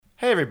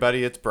Hey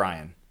everybody, it's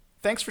Brian.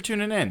 Thanks for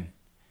tuning in.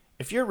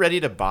 If you're ready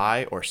to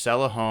buy or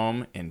sell a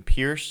home in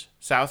Pierce,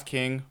 South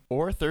King,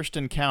 or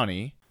Thurston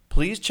County,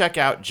 please check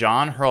out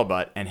John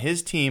Hurlbut and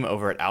his team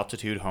over at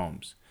Altitude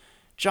Homes.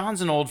 John's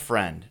an old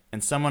friend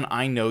and someone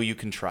I know you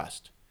can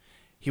trust.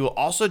 He will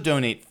also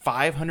donate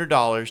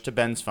 $500 to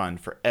Ben's Fund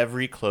for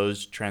every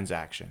closed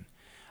transaction.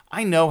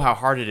 I know how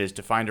hard it is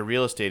to find a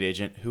real estate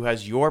agent who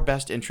has your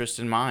best interests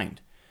in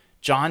mind.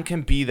 John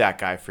can be that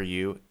guy for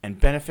you and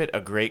benefit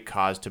a great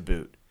cause to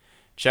boot.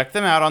 Check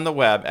them out on the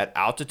web at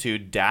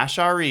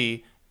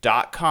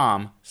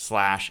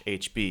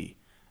altitude-re.com/HB.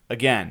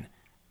 Again,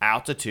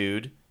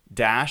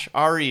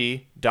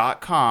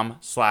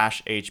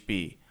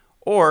 altitude-re.com/HB.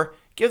 Or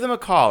give them a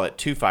call at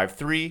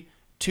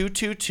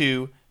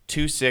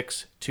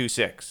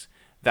 253-222-2626.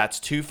 That's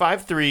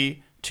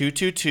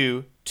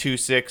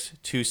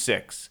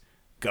 253-222-2626.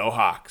 Go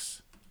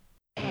Hawks!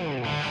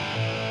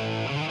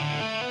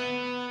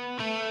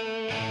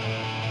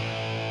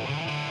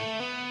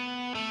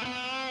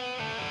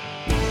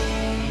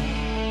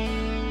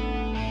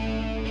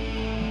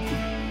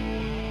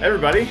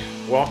 Everybody,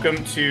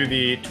 welcome to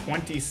the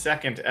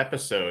 22nd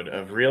episode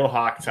of Real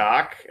Hawk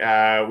Talk.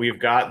 We've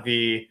got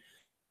the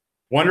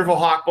wonderful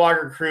Hawk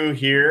Blogger crew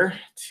here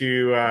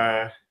to,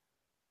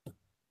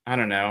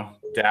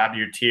 dab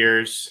your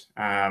tears,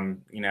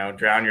 drown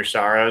your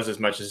sorrows as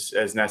much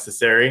as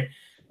necessary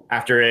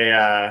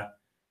after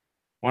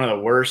one of the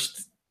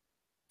worst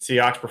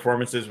Seahawks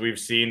performances we've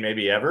seen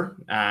maybe ever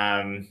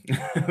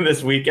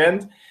this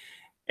weekend.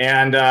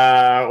 And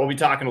we'll be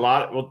talking a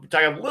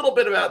little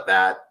bit about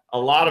that. A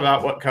lot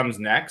about what comes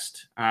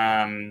next,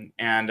 and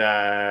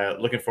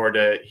looking forward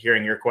to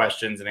hearing your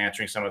questions and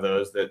answering some of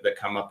those that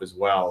come up as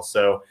well.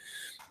 So,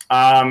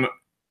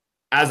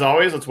 as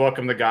always, let's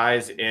welcome the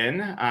guys in.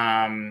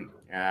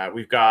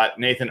 We've got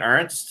Nathan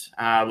Ernst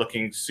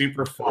looking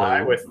super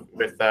fly with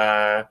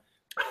the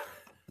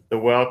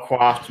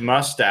well-coiffed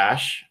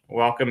mustache.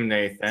 Welcome,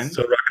 Nathan.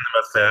 So rocking the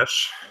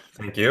mustache.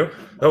 Thank you.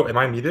 Oh, am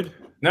I muted?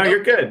 No,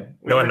 you're good.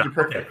 No, I'm not.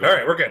 Perfect. Okay. All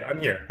right, we're good.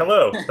 I'm here.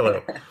 Hello.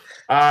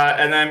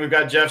 And then we've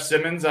got Jeff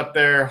Simmons up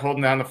there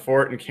holding down the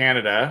fort in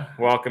Canada.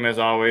 Welcome, as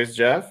always,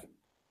 Jeff.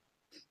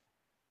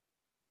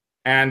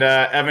 And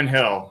Evan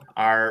Hill,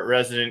 our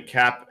resident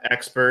cap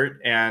expert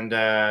and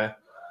the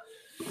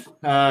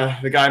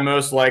guy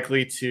most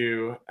likely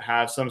to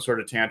have some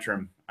sort of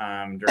tantrum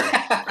during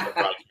the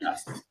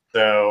broadcast.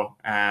 So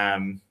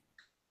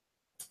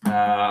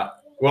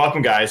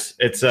welcome, guys.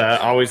 It's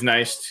always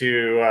nice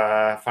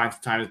to find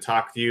some time to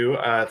talk to you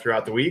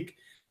throughout the week.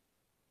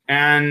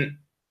 And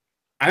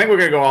I think we're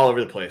going to go all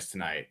over the place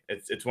tonight.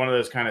 It's one of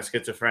those kind of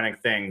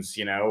schizophrenic things,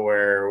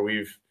 where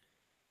we've,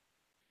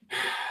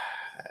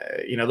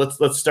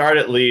 let's start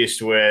at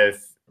least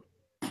with,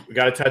 we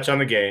got to touch on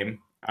the game,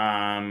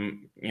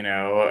 and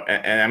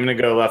I'm going to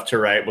go left to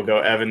right. We'll go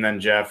Evan, then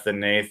Jeff, then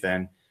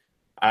Nathan.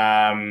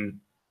 What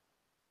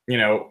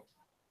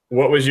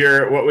was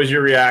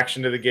your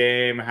reaction to the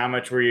game? How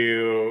much were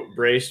you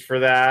braced for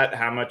that?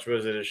 How much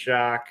was it a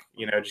shock?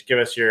 Just give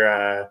us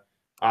your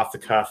off the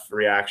cuff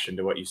reaction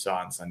to what you saw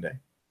on Sunday.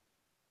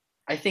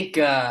 I think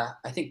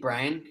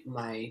Brian,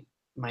 my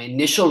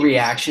initial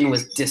reaction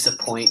was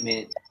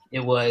disappointment.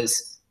 It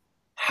was,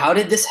 how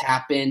did this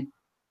happen?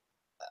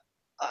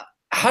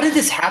 How did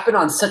this happen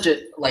on such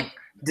a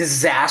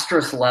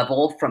disastrous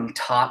level from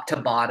top to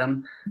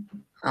bottom?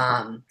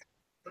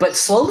 But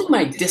slowly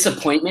my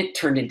disappointment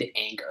turned into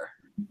anger.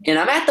 And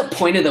I'm at the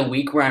point of the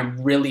week where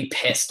I'm really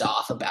pissed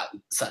off about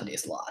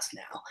Sunday's loss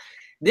now.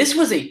 This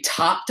was a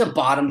top to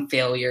bottom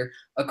failure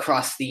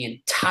across the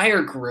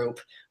entire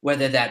group,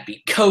 whether that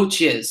be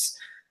coaches,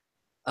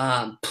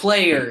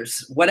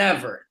 players,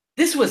 whatever.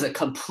 This was a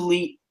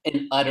complete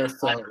and utter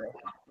failure.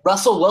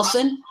 Russell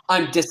Wilson,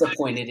 I'm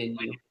disappointed in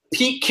you.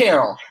 Pete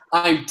Carroll,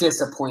 I'm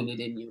disappointed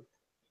in you.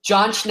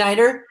 John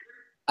Schneider,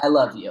 I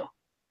love you.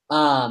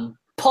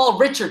 Paul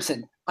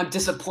Richardson, I'm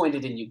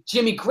disappointed in you.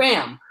 Jimmy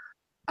Graham,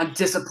 I'm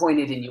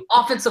disappointed in you.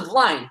 Offensive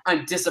line,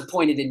 I'm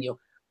disappointed in you.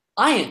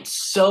 I am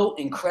so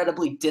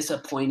incredibly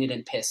disappointed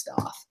and pissed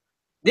off.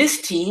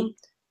 This team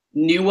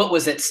knew what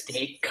was at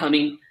stake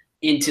coming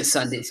into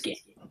Sunday's game.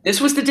 This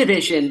was the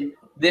division.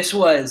 This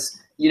was,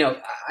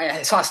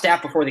 I saw a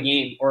stat before the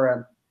game or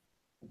a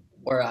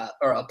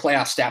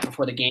playoff stat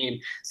before the game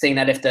saying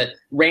that if the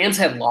Rams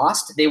had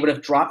lost, they would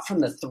have dropped from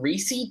the 3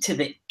 seed to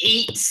the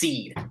 8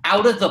 seed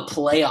out of the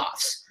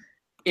playoffs.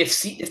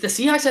 If the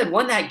Seahawks had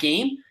won that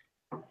game,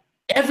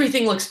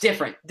 everything looks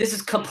different. This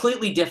is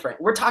completely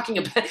different. We're talking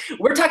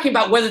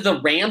about whether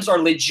the Rams are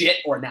legit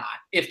or not.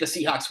 If the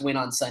Seahawks win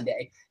on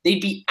Sunday,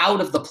 they'd be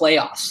out of the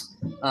playoffs.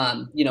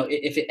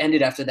 If it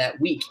ended after that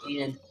week,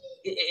 and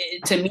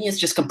to me, it's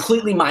just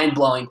completely mind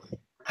blowing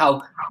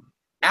how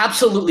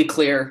absolutely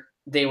clear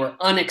they were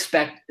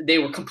They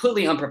were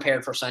completely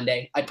unprepared for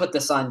Sunday. I put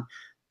this on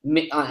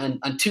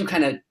two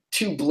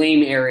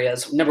blame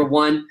areas. Number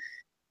one,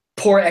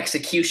 poor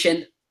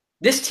execution.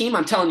 This team,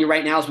 I'm telling you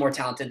right now, is more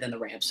talented than the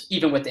Rams,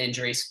 even with the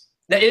injuries.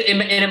 And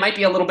it might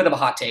be a little bit of a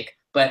hot take,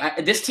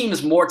 but this team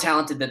is more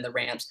talented than the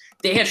Rams.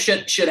 They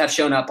should have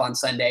shown up on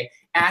Sunday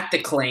at the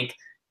Clink,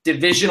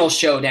 divisional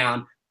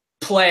showdown,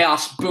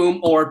 playoffs, boom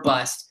or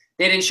bust.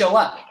 They didn't show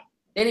up.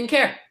 They didn't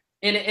care.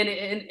 And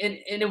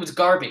it was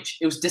garbage.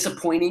 It was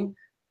disappointing.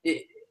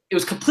 It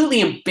was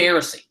completely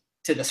embarrassing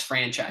to this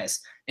franchise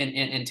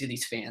and to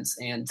these fans.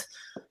 And,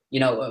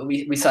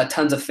 we saw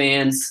tons of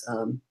fans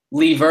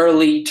leave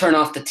early, turn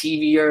off the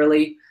TV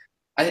early.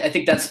 I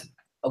think that's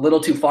a little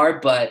too far,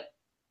 but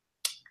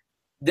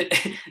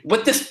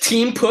what this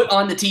team put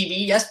on the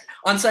TV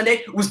on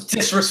Sunday was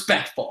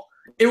disrespectful.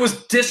 It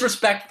was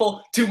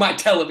disrespectful to my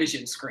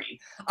television screen.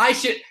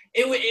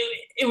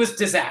 It was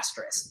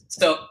disastrous.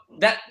 So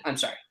I'm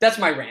sorry. That's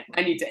my rant.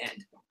 I need to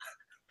end.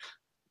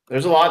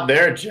 There's a lot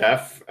there,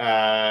 Jeff,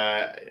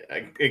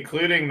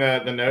 including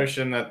the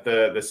notion that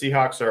the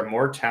Seahawks are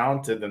more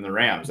talented than the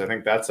Rams. I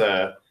think that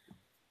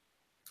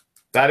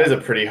is a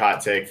pretty hot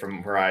take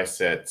from where I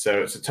sit.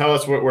 So tell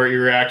us where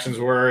your reactions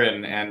were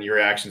and your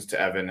reactions to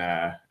Evan,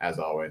 as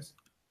always.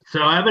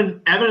 So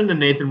Evan and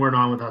Nathan weren't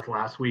on with us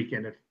last week,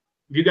 and if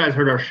you guys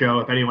heard our show,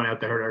 if anyone out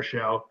there heard our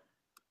show,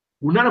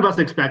 none of us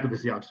expected the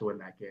Seahawks to win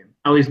that game.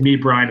 At least me,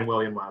 Brian, and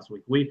William last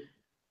week.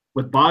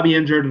 With Bobby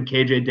injured and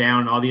KJ down,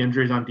 and all the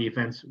injuries on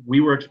defense,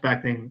 we were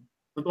expecting.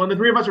 But when the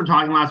three of us were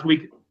talking last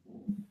week,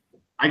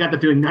 I got the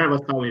feeling none of us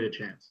thought we had a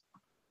chance.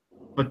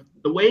 But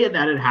the way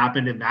that it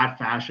happened in that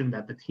fashion,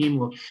 that the team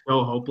looked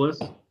so hopeless,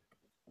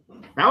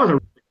 that was a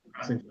really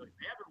depressing feeling.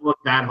 They haven't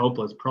looked that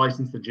hopeless probably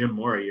since the Jim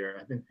Mora year,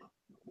 I think.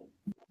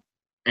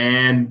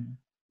 And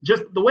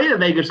just the way that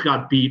they just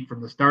got beat from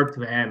the start to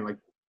the end, like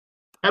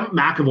that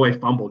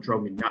McAvoy fumble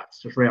drove me nuts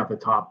just right off the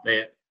top.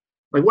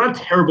 What a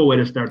terrible way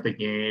to start the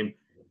game.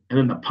 And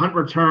then the punt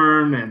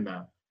return and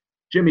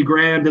Jimmy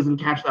Graham doesn't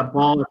catch that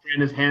ball that's in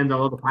his hands,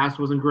 although the pass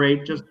wasn't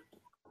great.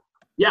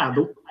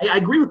 I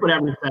agree with what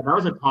everyone said. That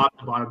was a top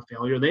to bottom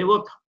failure. They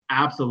looked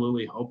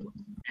absolutely hopeless.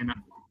 And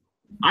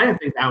I didn't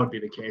think that would be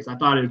the case. I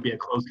thought it would be a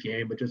close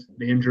game, but just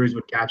the injuries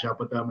would catch up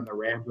with them and the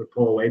Rams would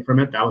pull away from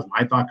it. That was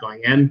my thought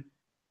going in.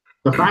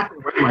 The fact that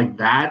it went like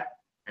that,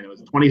 and it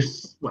was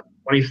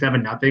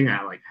 27-0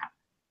 at like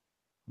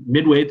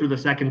midway through the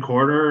second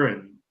quarter,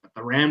 and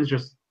the Rams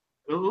just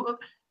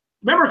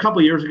remember a couple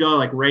of years ago,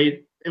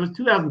 it was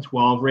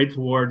 2012, right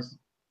towards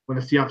when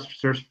the Seahawks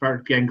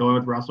started getting going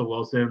with Russell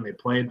Wilson. They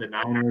played the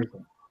Niners.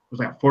 It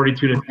was like a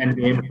 42-10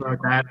 game or something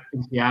like that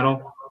in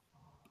Seattle.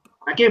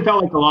 That game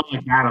felt like a lot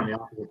like that on the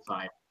opposite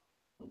side.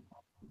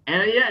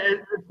 And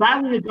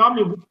sadly, it got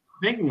me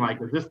thinking,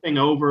 is this thing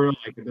over?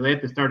 Do they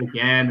have to start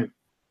again?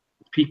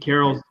 Is Pete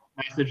Carroll's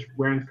message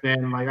wearing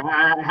thin?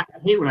 I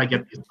hate when I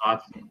get these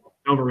thoughts.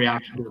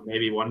 Overreaction to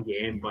maybe one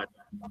game, but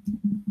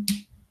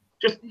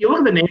just you look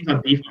at the names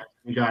on defense.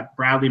 You got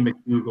Bradley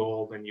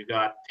McDougald, and you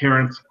got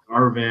Terrence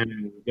Garvin,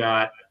 and you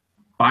got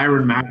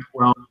Byron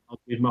Maxwell,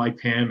 people like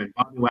him, and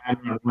Bobby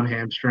Wagner on one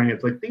hamstring.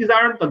 It's like these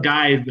aren't the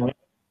guys that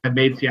have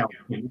made Seattle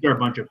win. These are a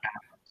bunch of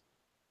backups.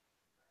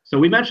 So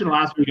we mentioned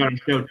last week on the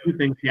show two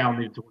things Seattle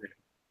needed to win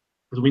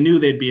because we knew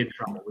they'd be in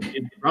trouble. We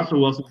needed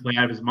Russell Wilson to play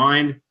out of his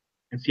mind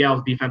and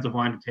Seattle's defensive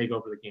line to take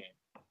over the game.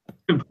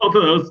 And both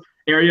of those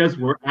areas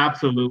were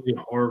absolutely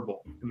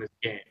horrible in this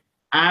game.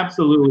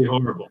 Absolutely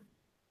horrible.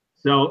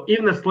 So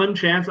even the slim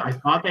chance I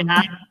thought they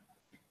had,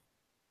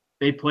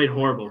 they played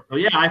horrible. So,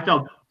 I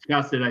felt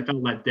disgusted. I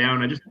felt let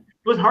down. It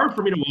was hard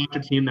for me to watch a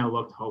team that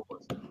looked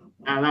hopeless.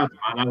 That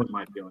was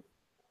my feeling.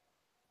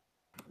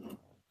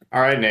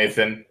 All right,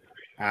 Nathan.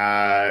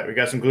 We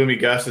got some gloomy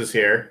gusts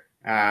here.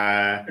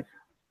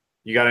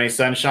 You got any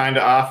sunshine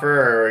to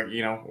offer, or,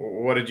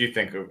 what did you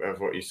think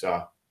of what you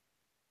saw?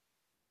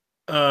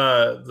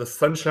 The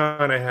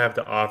sunshine I have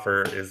to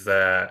offer is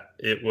that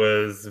it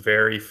was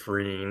very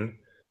freeing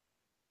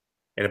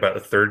in about the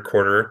third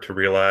quarter to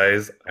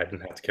realize I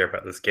didn't have to care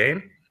about this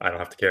game. I don't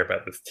have to care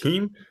about this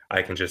team.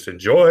 I can just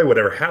enjoy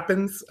whatever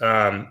happens.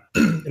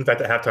 In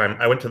fact, at halftime,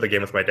 I went to the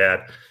game with my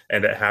dad,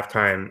 and at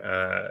halftime,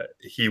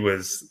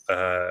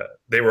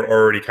 they were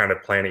already kind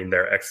of planning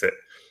their exit.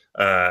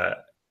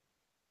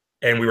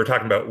 And we were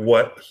talking about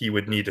what he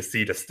would need to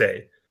see to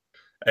stay.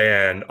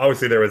 And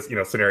obviously there was,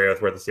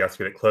 scenarios where the Seahawks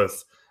get it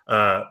close.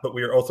 But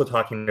we were also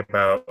talking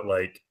about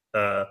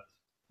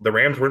the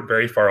Rams weren't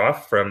very far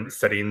off from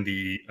setting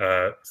the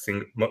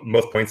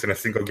most points in a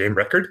single game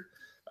record.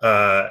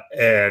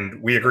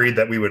 And we agreed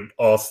that we would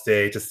all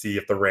stay to see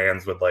if the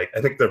Rams would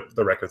I think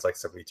the record's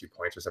 72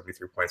 points or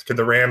 73 points. Could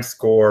the Rams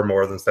score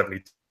more than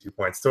 72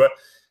 points? So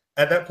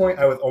at that point,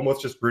 I was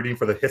almost just rooting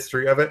for the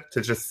history of it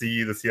to just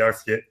see the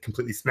Seahawks get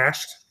completely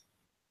smashed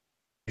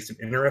in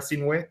an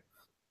interesting way.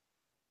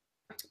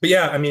 But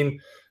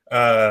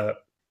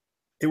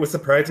it was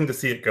surprising to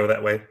see it go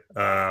that way.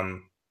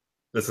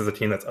 This is a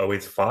team that's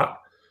always fought.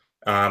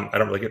 I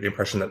don't really get the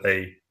impression that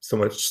they so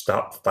much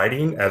stopped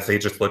fighting as they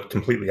just looked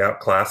completely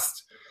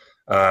outclassed.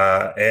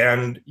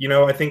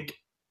 I think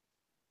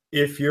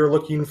if you're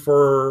looking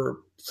for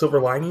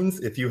silver linings,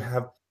 if you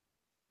have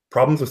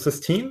problems with this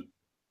team,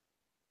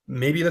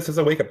 maybe this is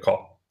a wake-up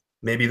call.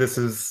 Maybe this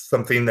is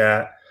something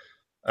that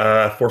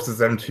forces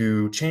them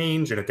to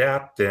change and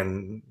adapt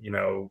and,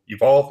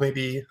 evolve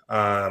maybe.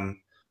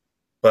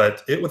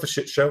 but it was a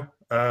shit show,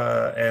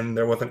 and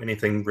there wasn't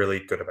anything really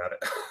good about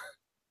it.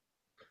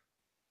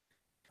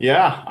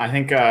 Yeah, I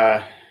think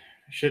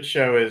shit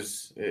show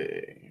is.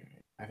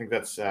 I think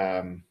that's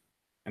an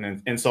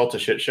insult to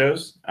shit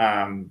shows.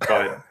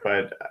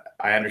 But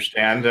I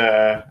understand.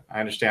 I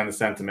understand the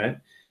sentiment.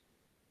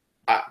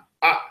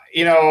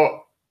 You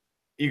know,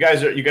 you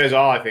guys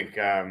all, I think,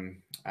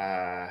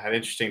 had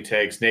interesting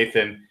takes.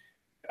 Nathan,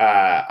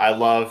 I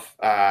love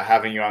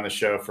having you on the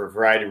show for a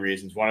variety of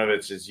reasons. One of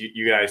it is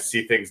you guys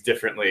see things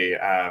differently,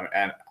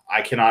 and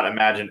I cannot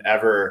imagine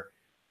ever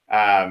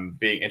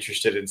being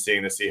interested in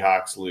seeing the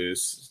Seahawks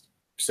lose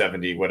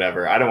 70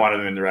 whatever. I don't want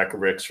them in the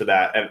record books for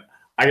that, and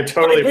I can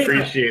totally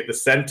appreciate the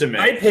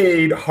sentiment. I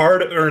paid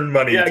hard-earned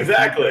money to see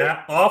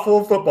that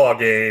awful football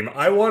game.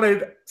 I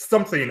wanted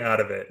something out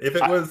of it. If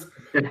it was,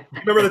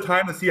 remember the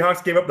time the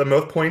Seahawks gave up the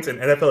most points in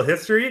NFL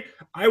history?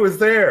 I was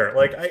there.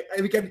 Like,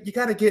 you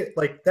got to get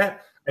like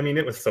that. I mean,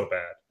 it was so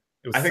bad.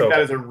 I think that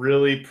is a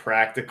really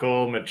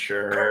practical,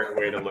 mature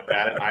way to look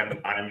at it.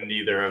 I'm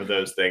neither of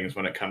those things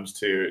when it comes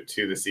to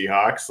the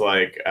Seahawks.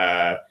 Like,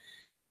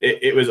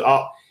 it was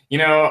all. You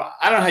know,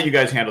 I don't know how you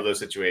guys handle those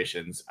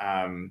situations.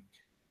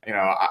 You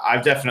know,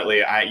 I've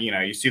definitely,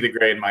 you see the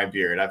gray in my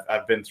beard.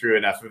 I've been through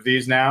enough of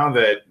these now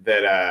that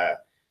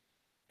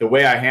the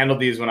way I handled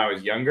these when I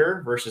was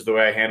younger versus the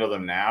way I handle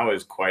them now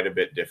is quite a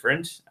bit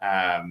different.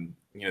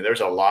 You know,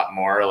 there's a lot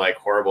more like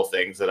horrible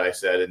things that I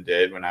said and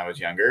did when I was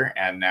younger.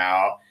 And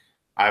now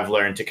I've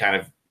learned to kind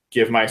of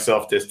give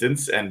myself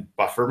distance and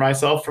buffer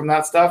myself from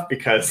that stuff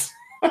because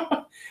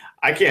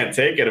I can't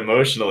take it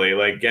emotionally,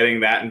 like getting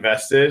that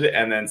invested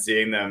and then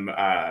seeing them,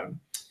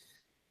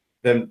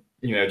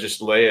 you know,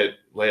 just lay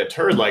a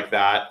turd like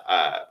that.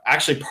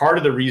 Actually, part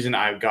of the reason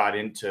I got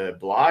into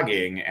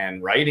blogging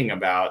and writing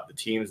about the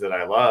teams that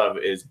I love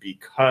is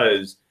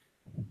because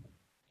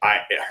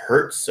it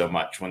hurts so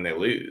much when they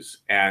lose.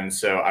 And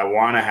so I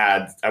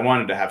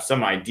wanted to have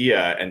some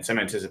idea and some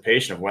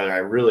anticipation of whether I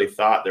really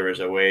thought there was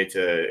a way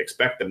to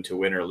expect them to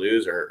win or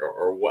lose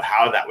or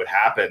how that would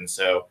happen.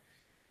 So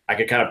I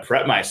could kind of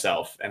prep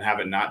myself and have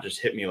it not just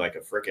hit me like a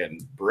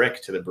freaking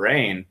brick to the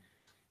brain.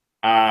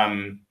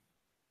 And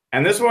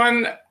this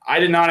one, I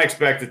did not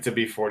expect it to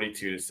be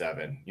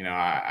 42-7. You know,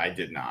 I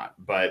did not.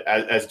 But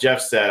as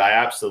Jeff said, I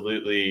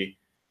absolutely,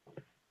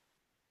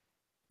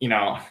 you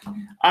know,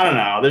 I don't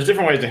know. There's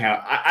different ways to handle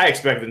it. I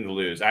expect them to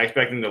lose. I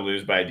expect them to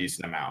lose by a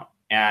decent amount.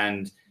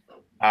 And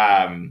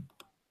I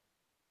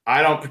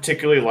don't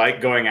particularly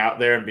like going out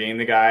there and being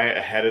the guy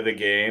ahead of the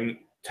game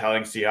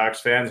telling Seahawks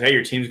fans, hey,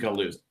 your team's going to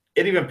lose.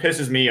 It even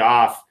pisses me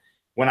off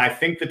when I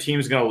think the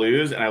team's going to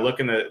lose and I look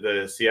in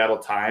the Seattle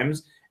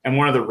Times and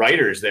one of the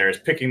writers there is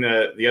picking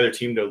the other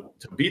team to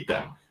beat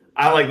them.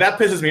 I'm like, that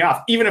pisses me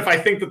off, even if I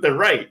think that they're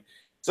right.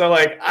 So,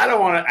 like, I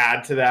don't want to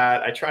add to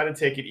that. I try to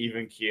take it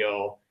even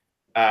keel,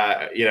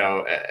 you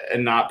know,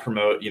 and not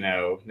promote, you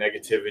know,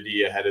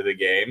 negativity ahead of the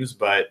games.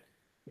 But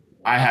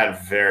I had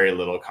very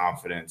little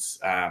confidence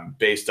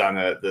based on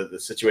the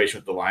situation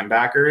with the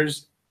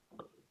linebackers.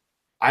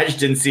 I just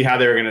didn't see how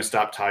they were going to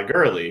stop Todd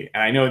Gurley.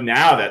 And I know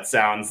now that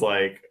sounds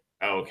like,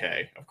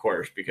 okay, of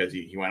course, because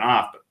he went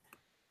off. But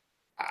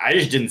I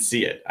just didn't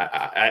see it.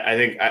 I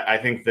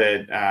think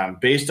that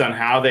based on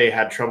how they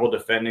had trouble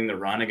defending the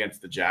run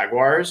against the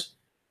Jaguars,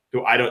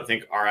 who I don't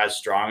think are as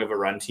strong of a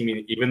run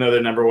team, even though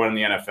they're number one in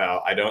the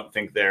NFL, I don't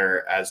think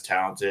they're as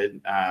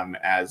talented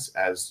as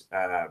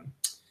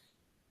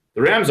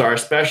the Rams are,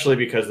 especially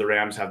because the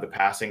Rams have the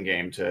passing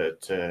game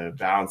to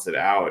balance it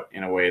out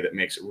in a way that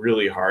makes it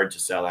really hard to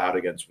sell out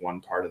against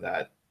one part of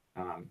that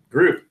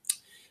group.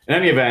 In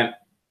any event,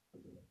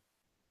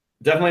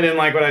 definitely didn't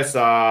like what I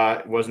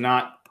saw. Was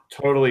not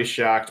totally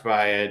shocked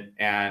by it.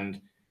 And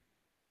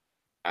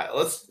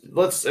let's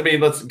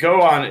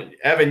go on.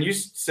 Evan, you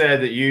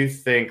said that you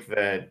think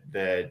that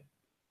the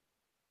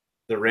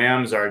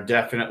Rams are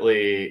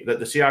definitely, that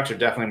the Seahawks are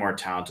definitely more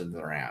talented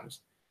than the Rams.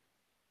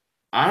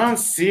 I don't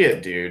see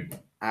it, dude.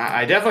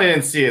 I definitely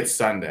didn't see it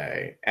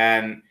Sunday.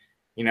 And,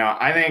 you know,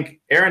 I think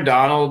Aaron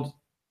Donald,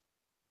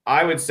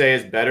 I would say,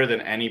 is better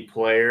than any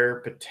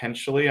player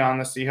potentially on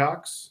the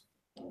Seahawks.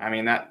 I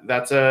mean,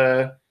 that's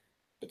a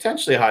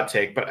potentially a hot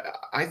take, but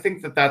I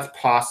think that that's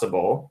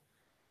possible.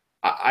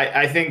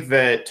 I think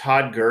that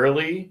Todd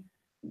Gurley,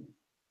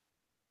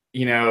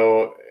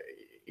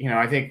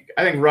 I think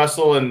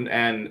Russell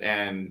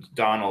and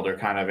Donald are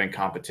kind of in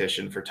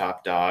competition for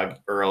top dog.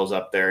 Earl's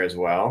up there as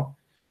well.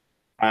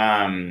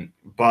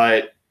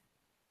 But,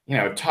 you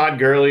know, Todd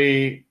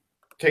Gurley,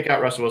 take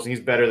out Russell Wilson, he's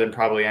better than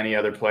probably any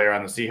other player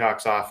on the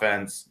Seahawks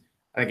offense.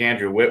 I think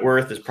Andrew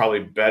Whitworth is probably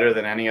better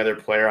than any other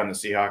player on the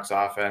Seahawks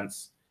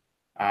offense.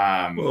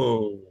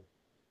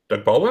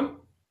 Doug Baldwin?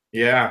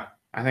 Yeah,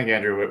 I think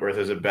Andrew Whitworth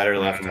is a better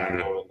left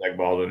tackle than Doug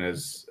Baldwin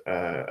is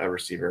a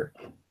receiver.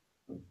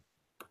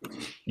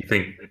 You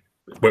think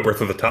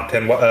Whitworth is the top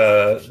 10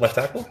 left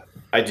tackle?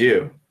 I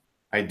do.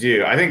 I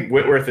think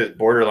Whitworth is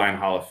borderline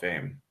Hall of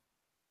Fame.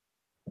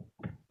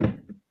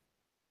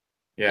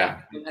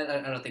 Yeah.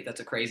 I don't think that's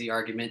a crazy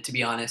argument, to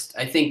be honest.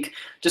 I think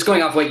just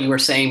going off what you were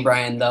saying,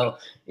 Brian, though,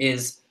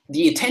 is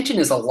the attention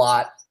is a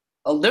lot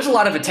there's a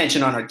lot of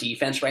attention on our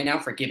defense right now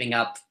for giving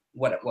up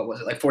what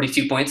was it, like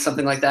 42 points,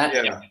 something like that.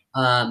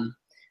 Yeah.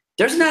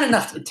 There's not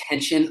enough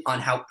attention on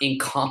how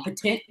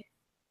incompetent,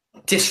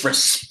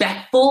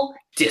 disrespectful,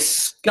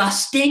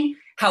 disgusting,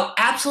 how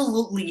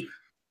absolutely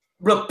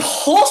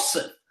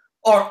repulsive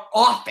our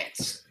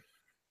offense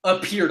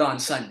appeared on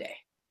Sunday.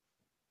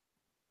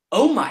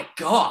 Oh my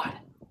God.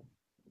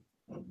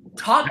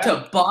 Top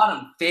to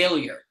bottom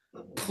failure.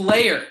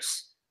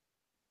 Players.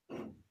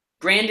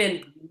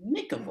 Brandon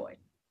McAvoy.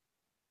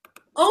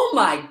 Oh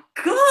my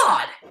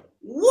God.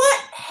 What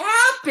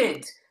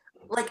happened?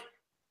 Like,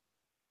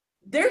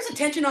 there's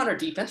attention on our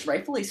defense,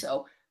 rightfully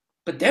so,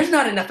 but there's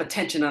not enough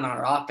attention on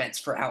our offense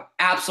for how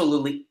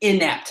absolutely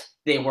inept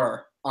they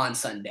were on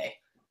Sunday,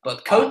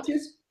 both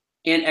coaches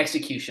and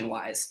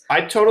execution-wise.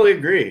 I totally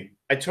agree.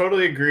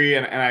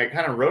 And I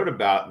kind of wrote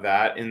about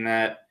that in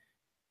that,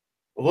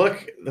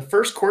 look, the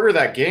first quarter of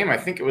that game, I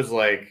think it was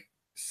like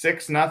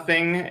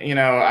 6-0,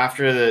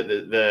 after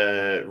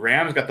the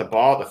Rams got the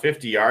ball at the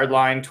 50-yard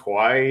line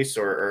twice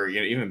or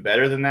even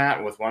better than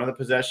that with one of the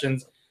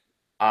possessions.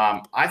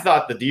 I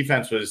thought the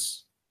defense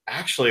was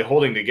actually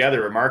holding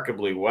together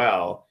remarkably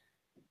well.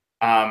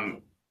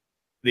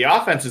 The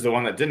offense is the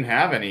one that didn't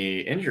have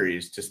any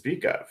injuries to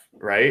speak of,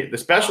 right? The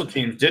special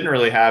teams didn't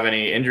really have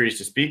any injuries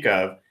to speak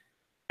of.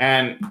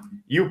 And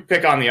you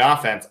pick on the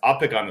offense, I'll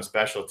pick on the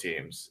special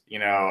teams.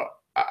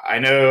 I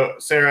know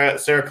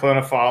Sarah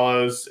Colonna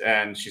follows,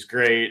 and she's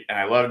great, and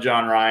I love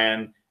John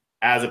Ryan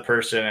as a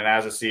person and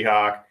as a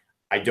Seahawk.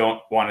 I don't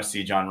want to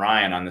see John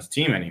Ryan on this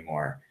team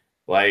anymore.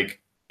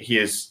 Like, he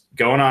is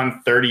going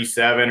on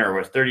 37 or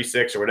was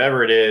 36 or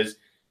whatever it is.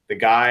 The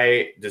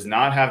guy does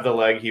not have the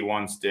leg he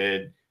once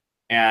did.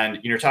 And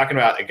you're talking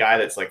about a guy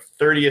that's like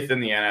 30th in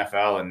the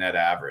NFL in net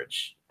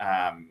average,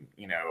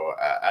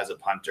 as a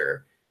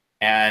punter.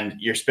 And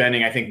you're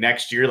spending, I think,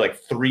 next year like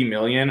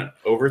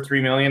over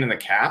 $3 million in the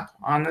cap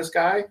on this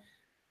guy.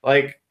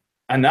 Like,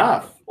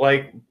 enough.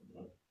 Like,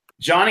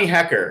 Johnny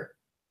Hekker,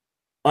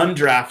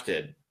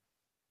 undrafted.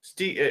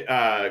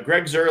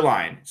 Greg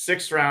Zuerlein,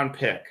 6th-round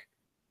pick.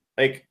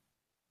 Like,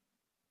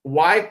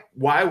 why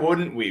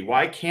wouldn't we?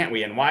 Why can't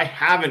we? And why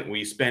haven't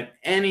we spent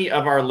any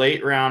of our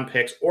late-round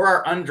picks or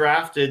our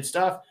undrafted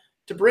stuff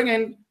to bring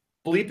in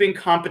bleeping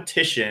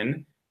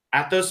competition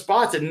at those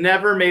spots? It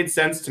never made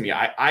sense to me.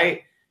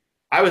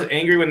 I was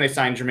angry when they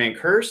signed Jermaine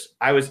Kearse.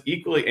 I was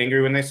equally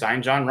angry when they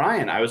signed John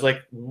Ryan. I was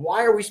like,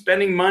 why are we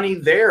spending money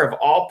there of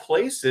all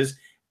places?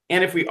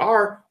 And if we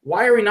are,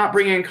 why are we not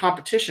bringing in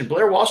competition?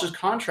 Blair Walsh's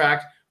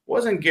contract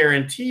wasn't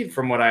guaranteed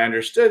from what I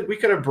understood. We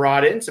could have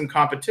brought in some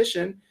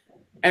competition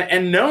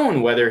and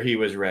known whether he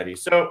was ready.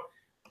 So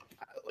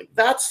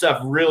that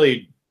stuff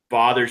really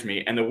bothers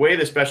me. And the way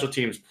the special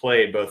teams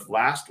played both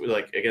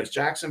against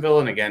Jacksonville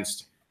and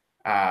against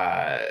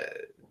the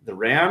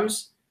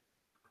Rams,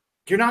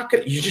 you're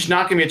just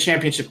not going to be a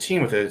championship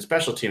team with a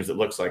special teams that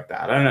looks like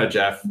that. I don't know,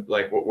 Jeff,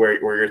 like where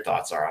your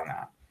thoughts are on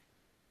that.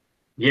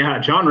 Yeah,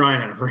 John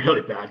Ryan had a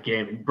really bad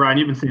game. And Brian,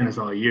 you've been saying this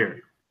all year.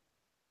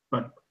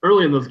 But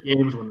early in those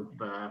games when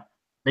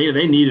they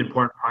needed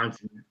important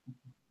punts, and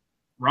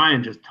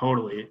Ryan just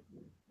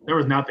there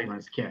was nothing on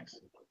his kicks.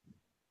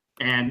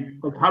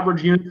 And the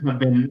coverage units have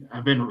been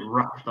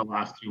rough the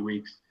last 2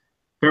 weeks.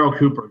 Farrell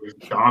Cooper just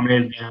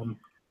dominated them.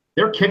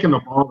 They're kicking the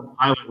ball to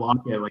Tyler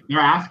Lockett. Like, they're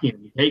asking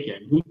him to take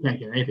it. He can't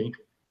get anything.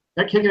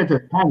 They're kicking it to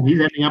the 10. He's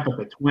ending up at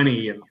the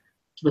 20. And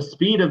the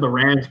speed of the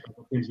Rams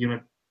special teams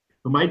unit,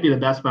 who might be the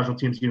best special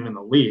teams unit in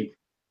the league,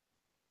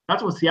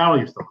 that's what Seattle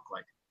used to look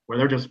like, where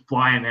they're just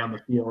flying down the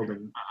field.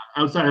 And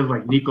outside of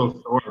like Nico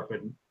Thorpe,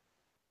 and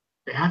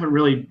they haven't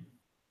really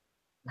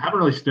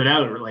stood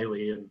out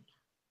lately. And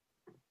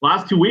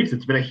last 2 weeks,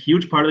 it's been a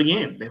huge part of the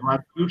game. They've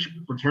had huge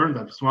returns.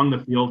 I've swung the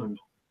field, and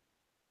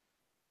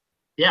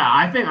yeah,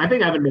 I think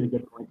Evan made a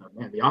good point though,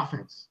 man. The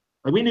offense,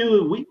 like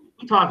we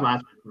talked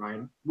last week,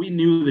 Ryan. We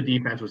knew the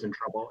defense was in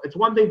trouble. It's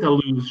one thing to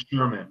lose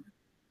Sherman,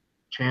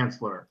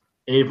 Chancellor,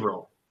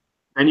 Averill.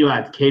 Then you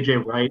had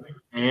KJ Wright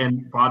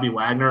and Bobby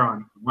Wagner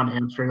on one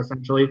hamstring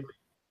essentially,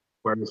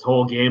 where this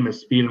whole game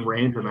is speed and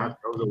range, and that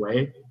goes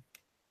away.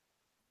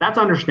 That's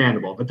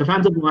understandable. The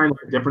defensive line is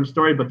a different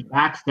story, but the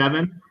back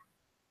seven,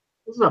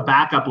 this is a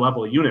backup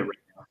level unit right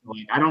now.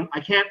 Like, I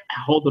can't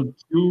hold them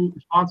too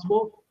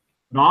responsible.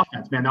 An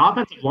offense, man, the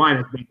offensive line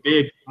has been a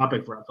big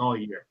topic for us all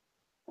year.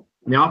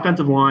 And the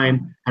offensive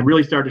line had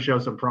really started to show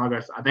some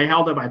progress. They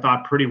held up, I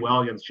thought, pretty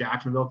well against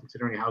Jacksonville,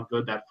 considering how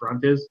good that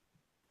front is.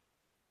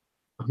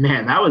 But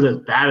man, that was as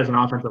bad as an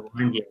offensive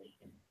line game.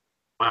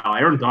 Wow,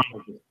 Aaron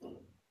Donald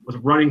was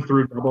running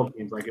through double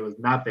teams like it was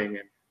nothing,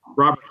 and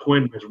Robert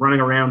Quinn was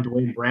running around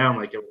Dwayne Brown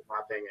like it was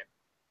nothing. And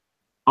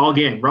all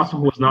game,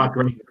 Russell was not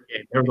great in the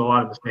game. There was a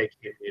lot of mistakes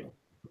he made.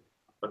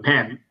 But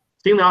man,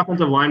 seeing the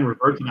offensive line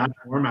revert to that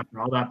form after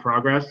all that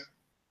progress,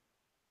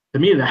 to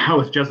me, that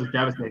was just as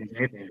devastating as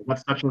anything.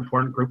 That's such an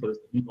important group of this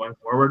team going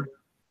forward.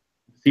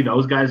 See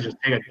those guys just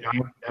take a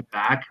giant step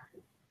back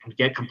and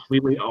get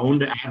completely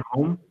owned at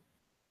home.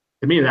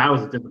 To me, that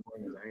was as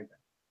disappointing as anything.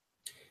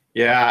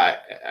 Yeah,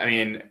 I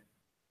mean,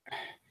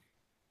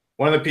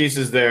 one of the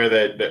pieces there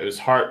that was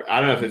hard. I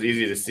don't know if it's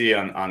easy to see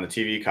on the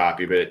TV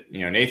copy, but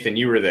Nathan,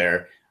 you were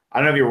there. I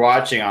don't know if you're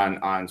watching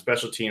on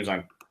special teams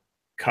on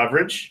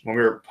coverage when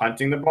we were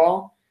punting the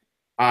ball.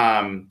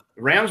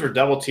 Rams were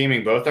double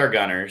teaming both our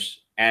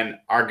gunners, and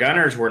our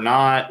gunners were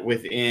not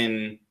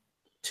within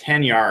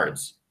 10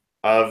 yards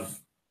of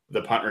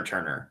the punt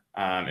returner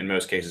in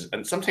most cases.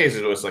 And some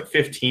cases it was like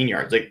 15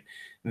 yards. Like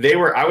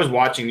I was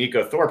watching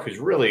Nico Thorpe, who's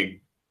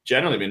really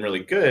generally been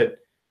really good,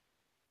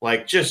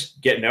 like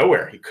just get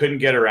nowhere. He couldn't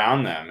get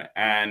around them.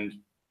 And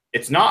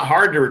it's not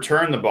hard to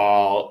return the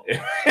ball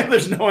if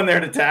there's no one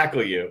there to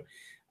tackle you.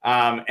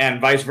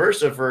 And vice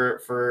versa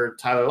for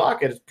Tyler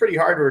Lockett, it's pretty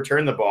hard to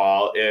return the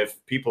ball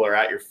if people are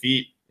at your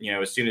feet,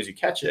 as soon as you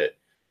catch it.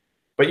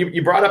 But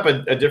you brought up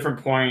a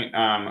different point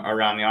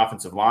around the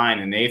offensive line.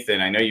 And Nathan,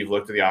 I know you've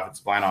looked at the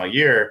offensive line all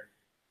year.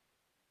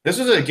 This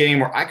was a game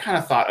where I kind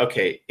of thought,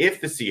 okay,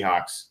 if the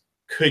Seahawks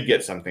could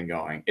get something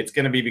going, it's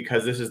going to be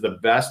because this is the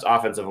best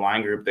offensive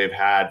line group they've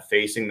had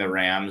facing the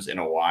Rams in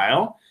a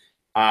while.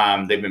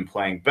 They've been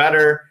playing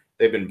better.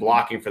 They've been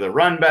blocking for the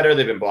run better.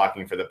 They've been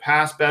blocking for the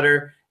pass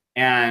better.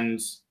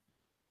 And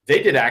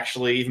they did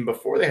actually, even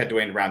before they had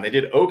Dwayne Brown, they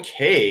did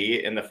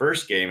okay in the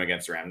first game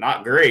against the Rams.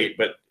 Not great,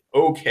 but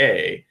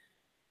okay.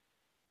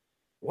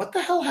 What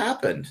the hell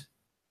happened?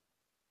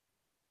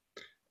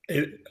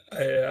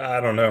 I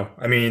don't know.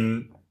 I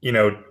mean,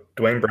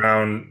 Dwayne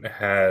Brown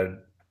had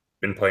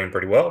been playing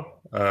pretty well.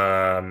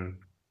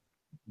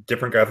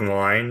 Different guys on the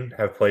line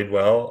have played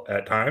well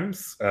at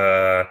times.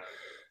 And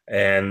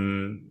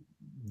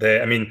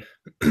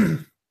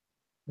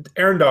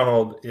Aaron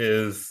Donald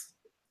is,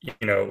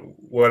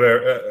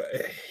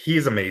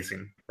 he's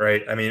amazing,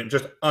 right? I mean,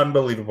 just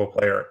unbelievable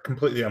player,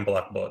 completely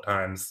unblockable at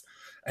times.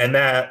 And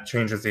that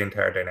changes the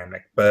entire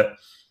dynamic. But,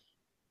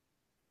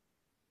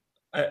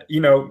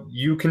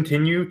 you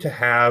continue to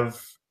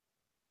have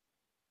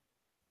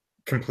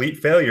complete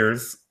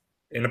failures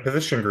in a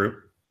position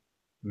group.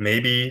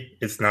 Maybe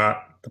it's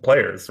not the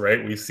players,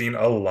 right? We've seen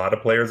a lot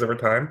of players over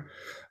time.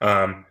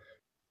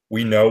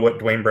 We know what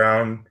Dwayne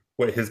Brown,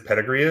 what his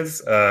pedigree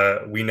is.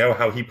 We know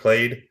how he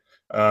played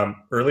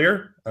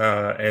earlier.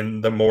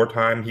 And the more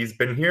time he's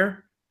been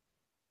here,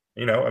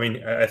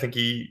 I think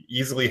he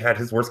easily had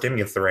his worst game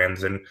against the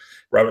Rams, and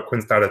Robert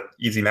Quinn's not an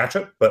easy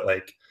matchup, but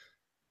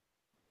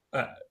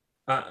I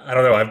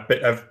don't know.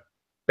 I've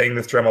banged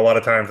this drum a lot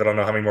of times. I don't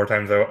know how many more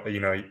times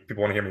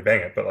people want to hear me bang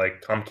it, but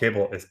Tom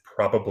Cable is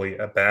probably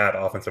a bad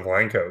offensive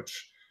line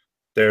coach.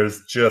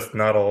 There's just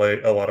not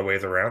a lot of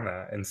ways around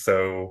that, and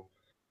so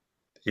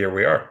here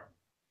we are.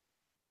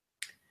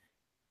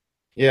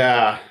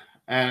 Yeah,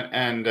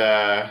 and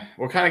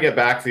we'll kind of get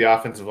back to the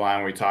offensive line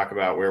when we talk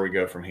about where we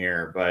go from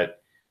here, but.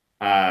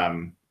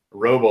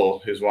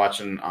 Roble, who's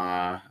watching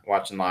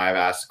live,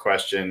 asked a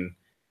question: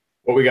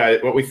 what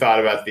we thought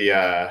about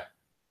the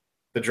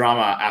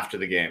drama after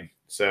the game.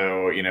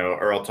 So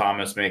Earl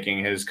Thomas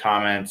making his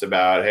comments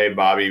about, hey,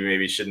 Bobby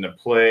maybe shouldn't have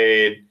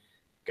played.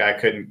 Guy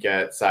couldn't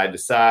get side to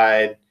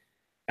side,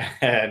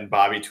 and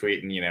Bobby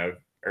tweeting,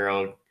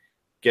 Earl,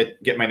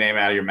 get my name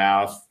out of your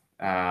mouth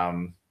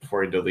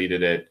before he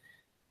deleted it.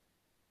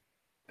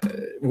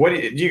 What do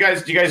you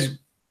guys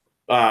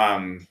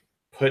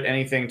put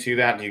anything to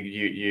that? Do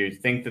you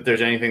think that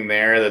there's anything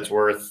there that's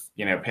worth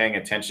paying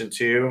attention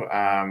to?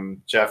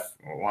 Jeff,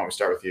 why don't we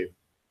start with you?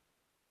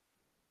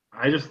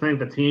 I just think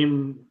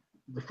the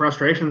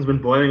frustration's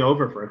been boiling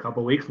over for a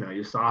couple of weeks now.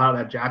 You saw how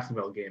that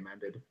Jacksonville game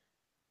ended.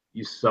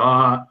 You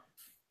saw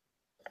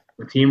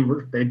the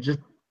team, they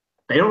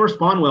don't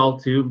respond well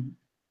to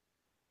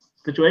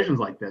situations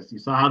like this. You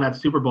saw how that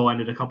Super Bowl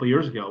ended a couple of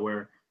years ago,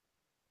 where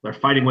they're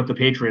fighting with the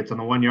Patriots on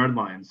the 1 yard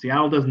line.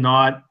 Seattle does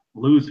not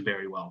lose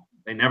very well.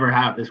 They never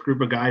have. This group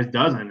of guys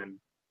doesn't. And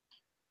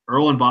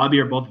Earl and Bobby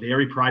are both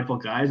very prideful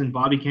guys. And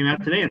Bobby came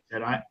out today and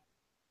said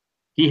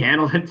he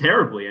handled it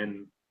terribly.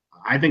 And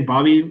I think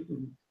Bobby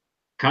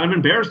kind of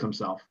embarrassed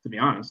himself, to be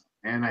honest.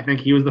 And I think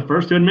he was the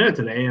first to admit it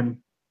today. And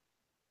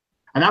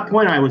at that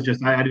point, I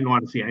didn't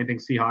want to see anything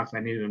Seahawks. I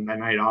needed a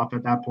night off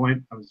at that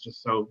point. I was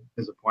just so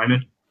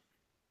disappointed.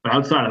 But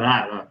outside of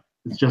that,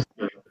 it's just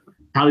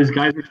how these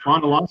guys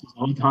respond to losses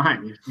all the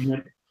time. You've seen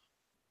it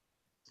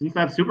since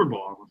that Super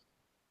Bowl almost.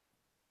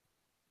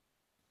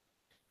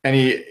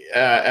 Any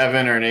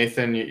Evan or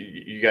Nathan,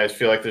 you guys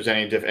feel like there's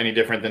any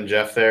different than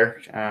Jeff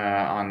there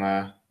on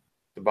the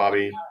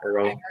Bobby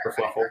Earl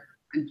kerfuffle?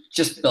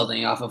 Just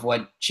building off of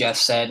what Jeff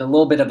said, a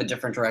little bit of a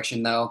different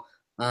direction though.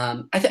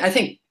 I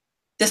think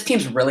this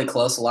team's really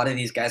close. A lot of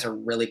these guys are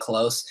really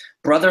close.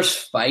 Brothers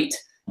fight.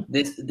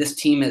 This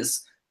team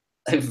is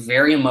a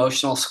very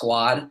emotional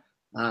squad.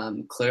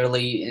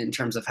 Clearly, in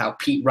terms of how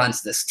Pete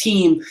runs this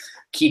team,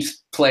 keeps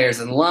players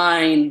in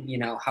line,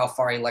 how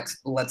far he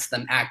lets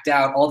them act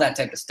out, all that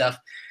type of stuff.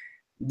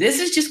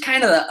 This is just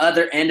kind of the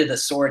other end of the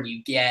sword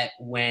you get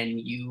when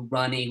you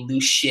run a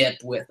loose ship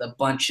with a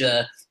bunch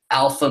of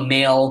alpha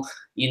male,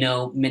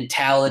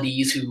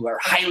 mentalities who are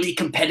highly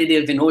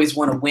competitive and always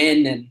want to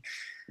win. And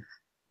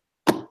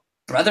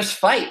brothers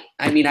fight.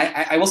 I mean,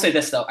 I will say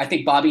this, though. I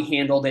think Bobby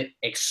handled it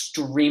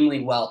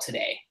extremely well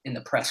today in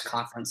the press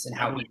conference and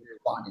how he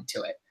responded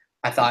to it.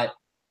 I thought,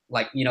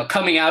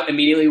 coming out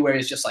immediately where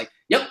he's just like,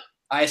 yep,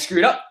 I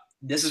screwed up.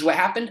 This is what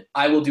happened.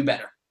 I will do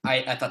better.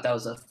 I thought that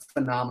was a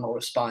phenomenal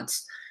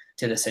response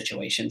to the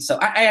situation. So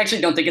I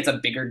actually don't think it's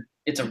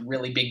a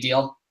really big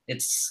deal.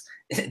 This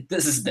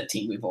is the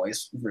team we've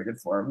always rooted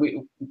for.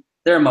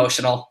 They're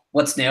emotional.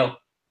 What's new?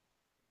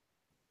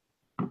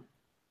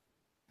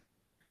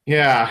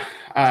 Yeah,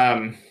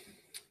 I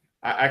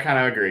kind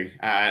of agree.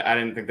 I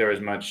didn't think there was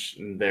much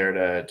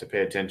there to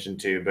pay attention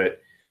to,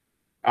 but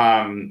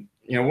one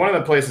of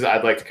the places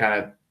I'd like to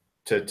kind of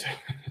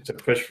to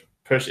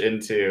push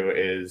into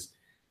is,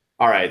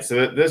 all right.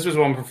 So this was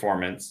one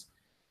performance.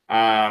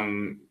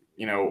 My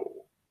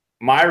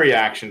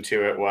reaction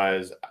to it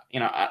was,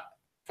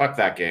 fuck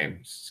that game.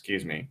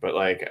 Excuse me, but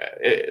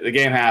the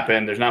game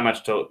happened. There's not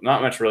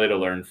much really to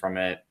learn from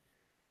it,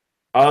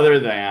 other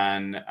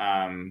than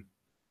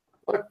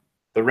look,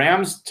 the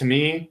Rams to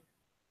me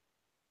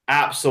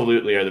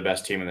absolutely are the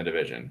best team in the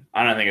division.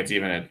 I don't think it's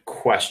even a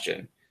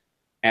question.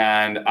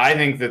 And I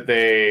think that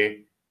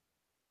they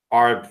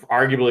are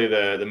arguably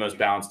the most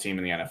balanced team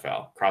in the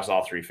NFL across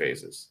all three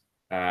phases.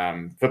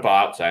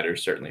 Football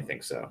Outsiders certainly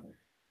think so.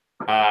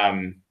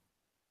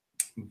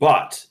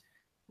 But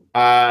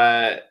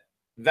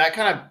that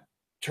kind of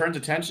turns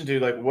attention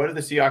to, what do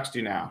the Seahawks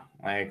do now?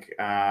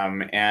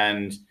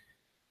 And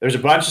there's a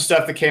bunch of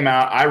stuff that came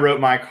out. I wrote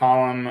my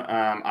column.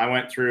 I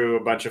went through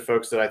a bunch of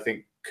folks that I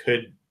think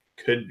could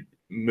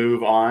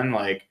move on,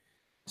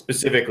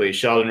 specifically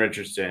Sheldon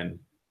Richardson,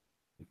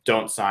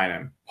 don't sign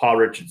him. Paul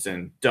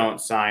Richardson,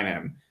 don't sign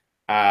him.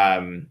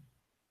 Bradley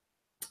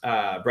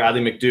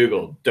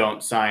McDougald,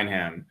 don't sign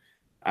him.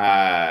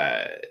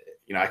 I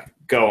could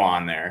go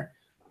on there.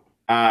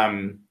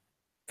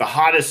 The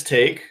hottest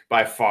take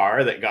by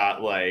far that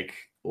got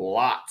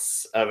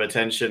lots of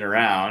attention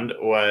around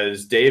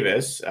was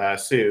Davis,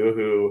 Sue,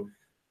 who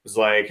was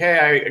like, hey,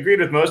 I agreed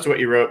with most of what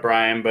you wrote,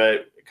 Brian,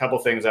 but a couple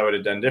things I would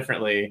have done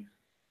differently.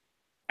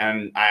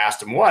 And I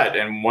asked him what,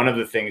 and one of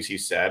the things he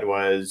said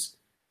was,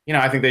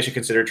 I think they should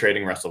consider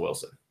trading Russell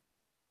Wilson.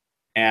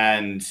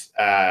 And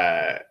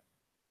that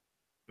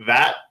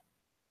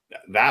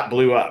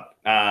blew up.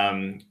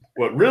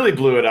 What really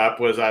blew it up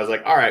was I was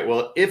like, all right,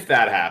 well, if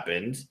that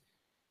happened,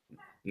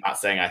 not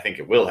saying I think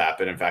it will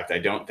happen. In fact, I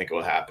don't think it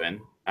will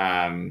happen.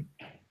 I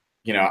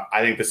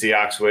think the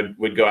Seahawks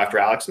would go after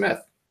Alex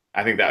Smith.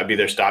 I think that would be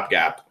their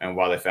stopgap, and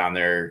while they found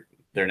their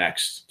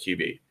next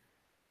QB.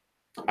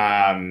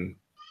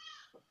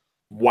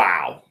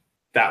 Wow,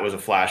 that was a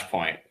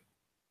flashpoint.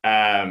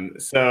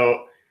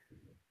 So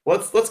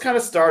let's kind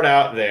of start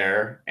out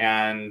there,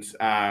 and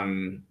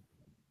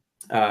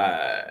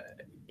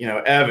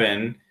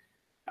Evan,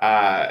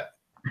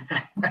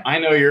 I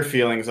know your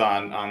feelings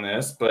on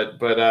this, but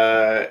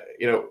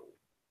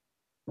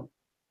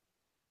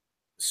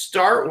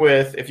start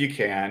with, if you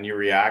can, your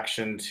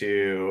reaction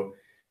to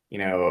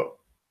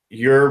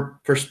your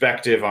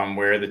perspective on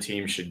where the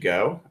team should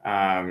go.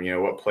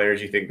 What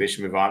players you think they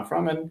should move on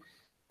from,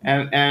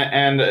 and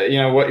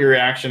what your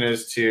reaction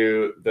is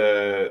to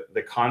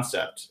the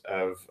concept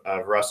of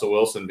Russell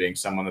Wilson being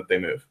someone that they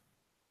move.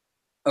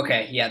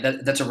 Okay, yeah,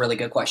 that's a really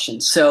good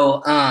question.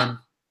 So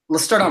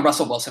let's start on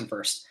Russell Wilson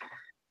first.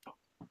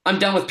 I'm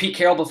done with Pete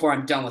Carroll before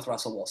I'm done with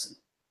Russell Wilson.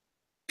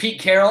 Pete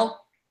Carroll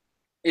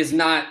is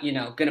not,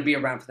 going to be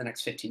around for the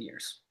next 15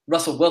 years.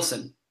 Russell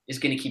Wilson is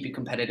going to keep you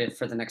competitive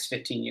for the next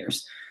 15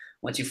 years.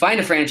 Once you find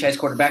a franchise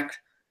quarterback,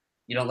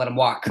 you don't let him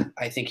walk.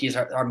 I think he's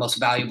our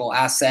most valuable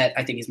asset.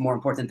 I think he's more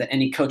important than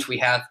any coach we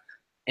have,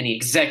 any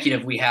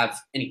executive we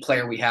have, any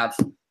player we have.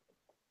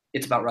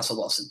 It's about Russell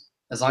Wilson.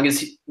 As long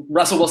as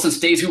Russell Wilson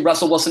stays who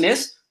Russell Wilson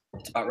is,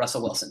 it's about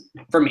Russell Wilson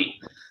for me.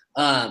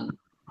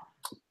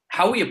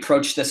 How we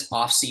approach this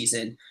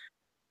offseason,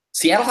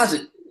 Seattle's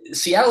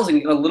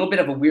in a little bit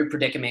of a weird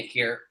predicament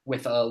here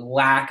with a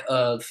lack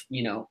of,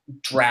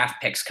 draft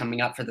picks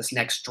coming up for this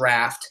next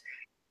draft.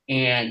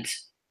 And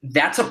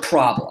that's a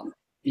problem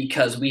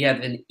because we have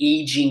an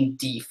aging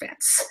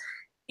defense.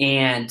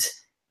 And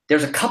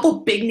there's a couple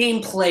big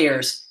name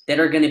players that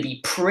are going to be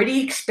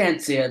pretty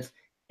expensive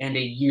and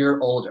a year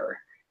older.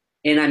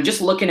 And I'm just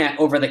looking at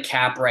over the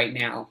cap right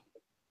now.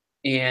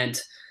 And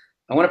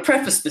I want to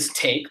preface this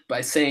take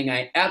by saying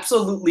I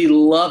absolutely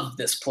love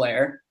this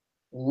player.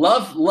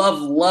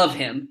 Love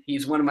him.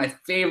 He's one of my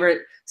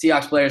favorite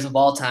Seahawks players of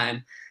all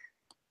time.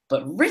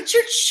 But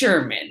Richard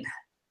Sherman,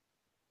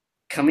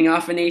 coming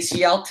off an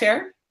ACL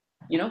tear,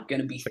 going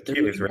to be 30.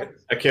 Achilles, right?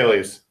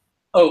 Achilles.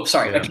 Oh,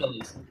 sorry, Yeah.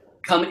 Achilles.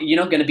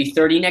 Going to be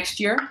 30 next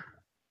year.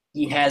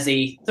 He has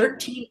a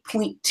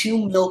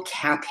 $13.2 million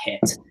cap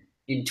hit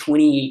in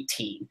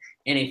 2018.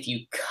 And if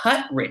you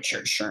cut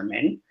Richard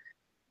Sherman,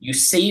 you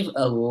save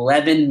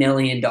 $11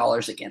 million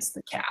against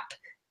the cap.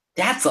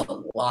 That's a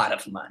lot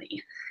of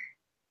money.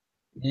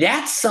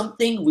 That's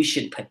something we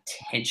should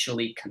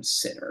potentially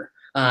consider.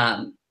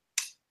 I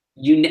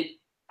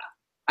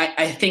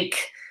think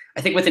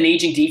with an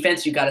aging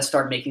defense, you got to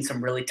start making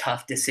some really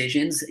tough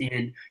decisions.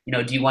 And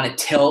do you want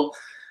to tilt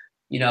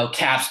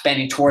cap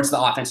spending towards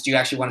the offense? Do you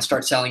actually want to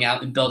start selling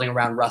out and building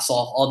around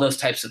Russell? All those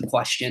types of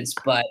questions.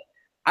 But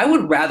I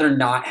would rather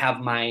not have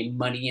my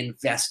money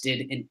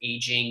invested in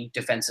aging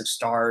defensive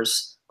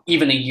stars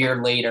even a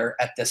year later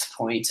at this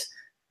point.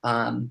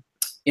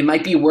 It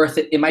might be worth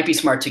it. It might be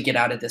smart to get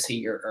out of this a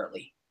year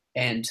early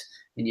and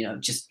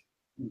just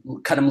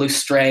cut him loose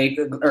straight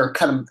or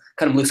cut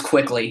him loose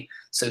quickly.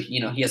 So,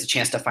 he has a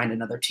chance to find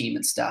another team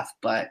and stuff.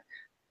 But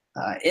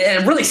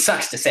it really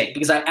sucks to say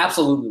because I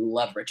absolutely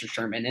love Richard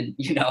Sherman and,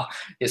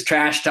 his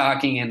trash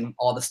talking and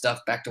all the stuff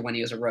back to when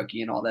he was a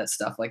rookie and all that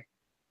stuff. Like,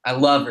 I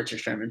love Richard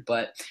Sherman,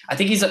 but I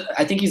think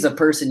he's a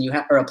person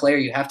or a player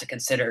you have to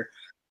consider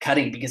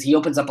cutting because he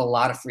opens up a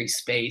lot of free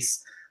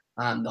space.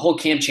 The whole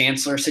Cam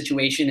Chancellor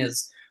situation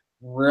is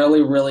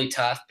really, really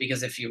tough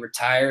because if he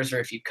retires or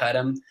if you cut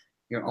him,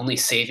 you're only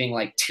saving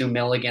like $2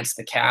 million against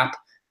the cap.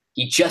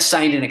 He just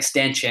signed an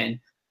extension,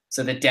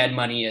 so the dead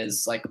money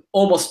is like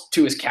almost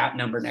to his cap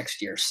number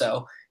next year.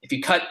 So if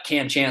you cut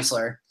Cam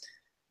Chancellor,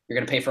 you're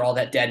going to pay for all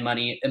that dead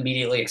money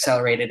immediately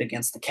accelerated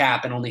against the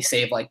cap and only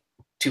save like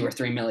 $2 or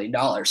 $3 million.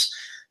 $2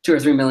 or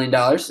 $3 million,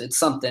 it's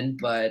something,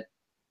 but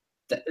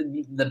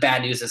the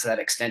bad news is that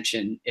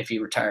extension, if he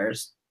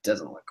retires,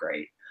 doesn't look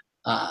great.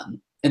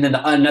 And then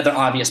another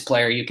obvious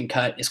player you can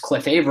cut is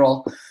Cliff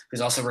Averill, who's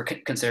also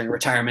considering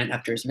retirement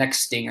after his next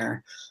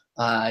stinger.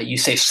 You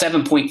save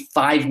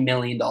 $7.5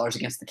 million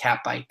against the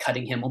cap by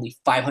cutting him only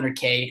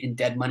 $500K in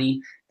dead money.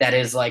 That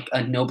is like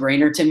a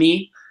no-brainer to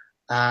me,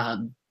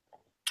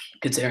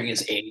 considering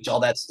his age, all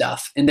that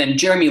stuff. And then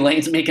Jeremy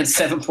Lane's making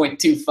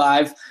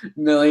 $7.25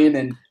 million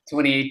in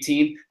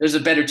 2018. There's a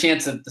better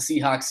chance of the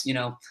Seahawks,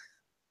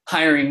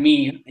 hiring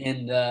me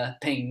and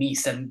paying me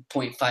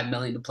 $7.5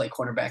 million to play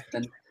cornerback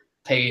than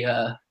pay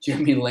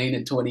Jeremy Lane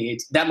in 2018.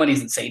 That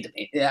money's insane to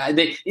me. Yeah,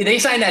 they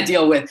signed that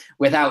deal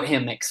without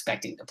him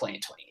expecting to play in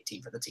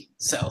 2018 for the team.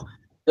 So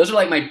those are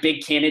like my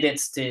big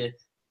candidates to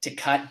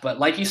cut. But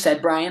like you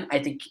said, Brian, I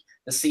think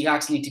the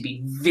Seahawks need to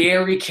be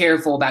very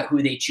careful about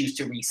who they choose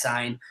to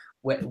re-sign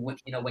when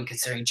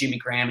considering Jimmy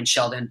Graham and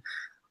Sheldon.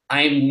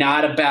 I am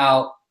not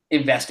about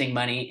investing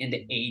money into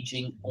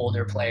aging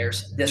older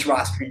players. This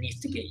roster needs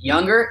to get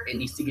younger. It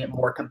needs to get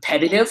more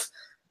competitive.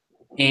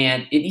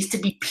 And it needs to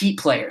be Pete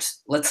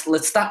players. Let's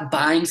stop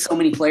buying so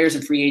many players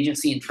in free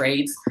agency and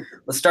trades.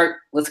 Let's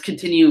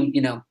continue,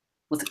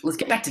 let's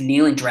get back to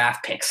nailing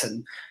draft picks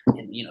and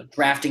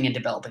drafting and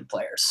developing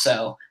players.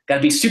 So got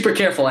to be super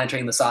careful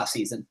entering this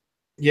offseason.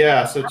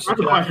 Yeah. So I have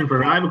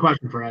a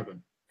question for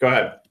Evan. Go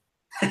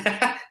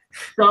ahead.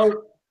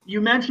 So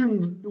you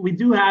mentioned we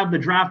do have the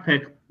draft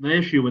pick, the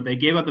issue with they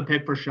gave up the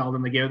pick for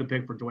Sheldon, they gave up the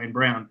pick for Dwayne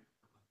Brown.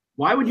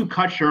 Why would you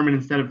cut Sherman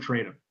instead of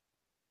trade him?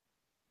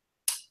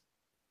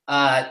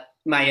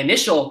 My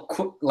initial,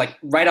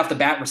 right off the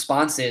bat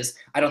response is,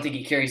 I don't think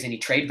he carries any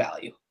trade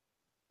value.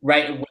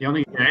 Right? You don't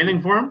think you get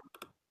anything for him?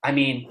 I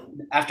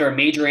mean, after a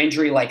major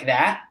injury like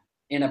that,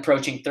 in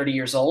approaching 30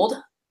 years old,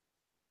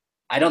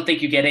 I don't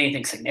think you get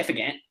anything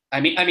significant.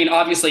 I mean,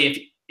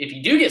 obviously, if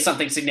you do get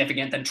something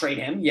significant, then trade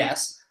him,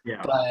 yes.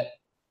 Yeah. But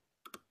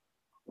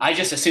I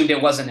just assumed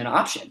it wasn't an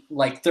option.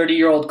 Like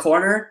 30-year-old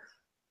corner,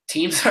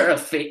 teams are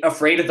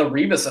afraid of the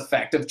Revis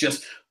effect of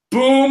just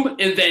boom,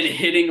 and then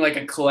hitting like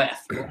a cliff.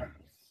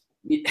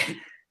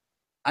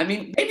 I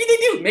mean, maybe they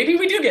do. Maybe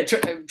we do get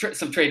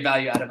some trade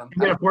value out of him.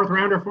 You get a fourth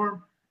rounder for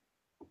him?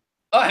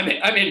 Oh, I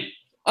mean,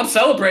 I'm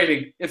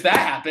celebrating if that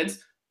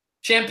happens.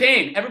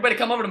 Champagne, everybody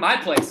come over to my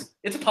place.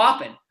 It's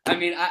popping. I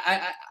mean,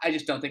 I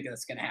just don't think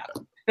that's going to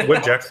happen. What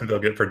did Jacksonville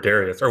get for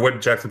Darius? Or what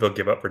did Jacksonville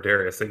give up for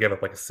Darius? They gave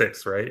up like a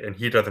 6, right? And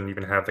he doesn't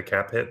even have the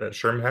cap hit that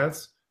Sherman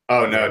has.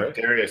 Oh, no, right?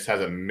 Darius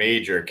has a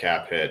major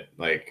cap hit.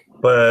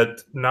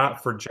 But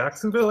not for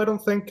Jacksonville, I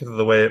don't think, because of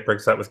the way it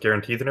breaks out with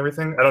guarantees and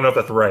everything. I don't know if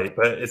that's right,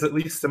 but it's at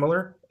least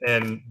similar.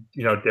 And,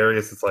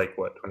 Darius is like,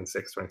 what,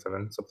 26,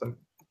 27, something?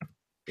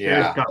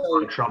 Yeah. He's got a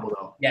lot of trouble,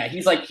 though. Yeah,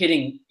 he's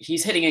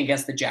hitting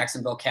against the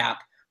Jacksonville cap,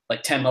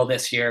 like 10 mil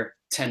this year,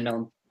 10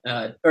 mil,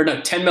 10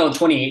 mil in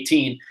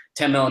 2018,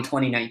 10 mil in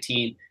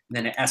 2019, and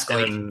then it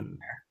escalates from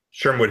there.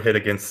 Sherman would hit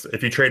against,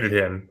 if you traded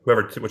him,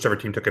 whichever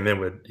team took him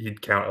in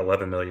he'd count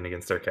 11 million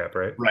against their cap,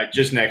 right? Right,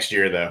 just next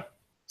year though.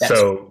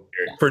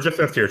 For just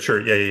next year,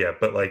 sure, yeah.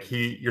 But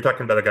you're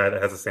talking about a guy that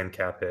has the same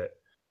cap hit,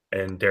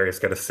 and Darius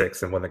got a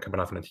 6 and one that coming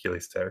off an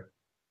Achilles tear.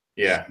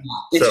 Yeah.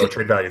 So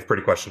trade value is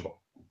pretty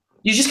questionable.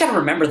 You just got to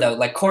remember though,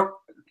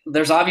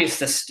 there's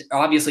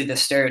obviously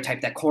this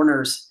stereotype that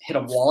corners hit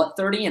a wall at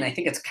 30, and I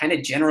think it's kind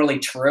of generally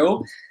true.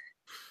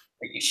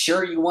 Are you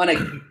sure you want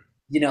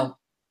to,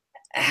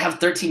 have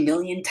 13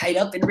 million tied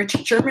up in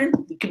Richard Sherman?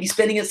 We could be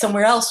spending it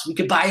somewhere else. We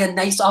could buy a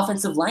nice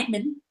offensive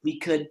lineman. We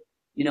could,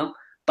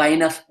 buy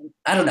enough.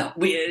 I don't know.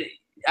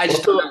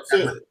 So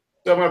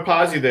I'm going to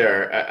pause you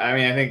there. I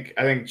mean,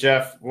 I think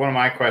Jeff, one of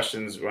my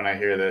questions when I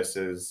hear this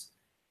is,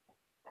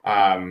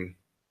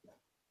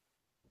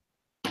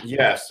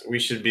 yes, we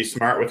should be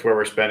smart with where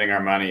we're spending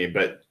our money,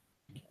 but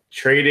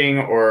trading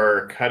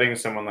or cutting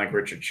someone like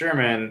Richard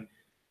Sherman,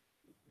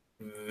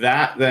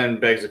 that then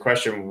begs the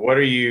question, what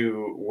are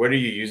you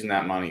using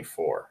that money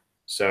for?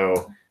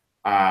 So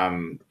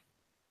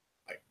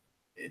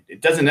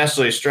it doesn't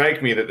necessarily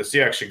strike me that the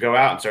Seahawks should go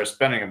out and start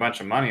spending a bunch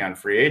of money on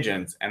free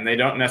agents, and they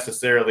don't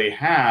necessarily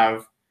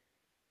have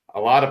a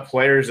lot of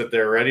players that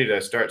they're ready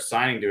to start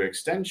signing to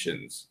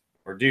extensions,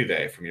 or do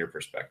they, from your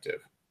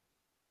perspective?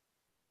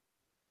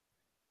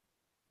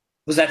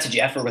 Was that to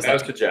Jeff or was that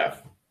was to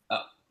Jeff?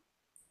 Oh.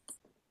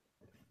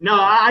 No,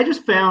 I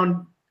just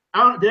found.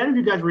 Did any of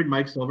you guys read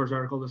Mike Silver's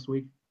article this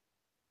week?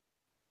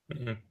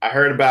 Mm-hmm. I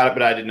heard about it,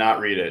 but I did not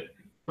read it.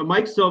 But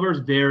Mike Silver's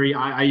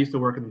I used to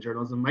work in the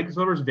journalism. Mike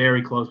Silver's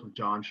very close with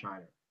John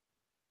Schneider.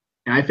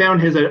 And I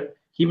found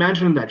he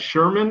mentioned that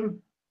Sherman,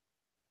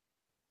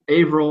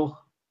 Averill,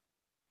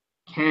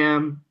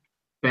 Cam,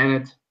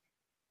 Bennett,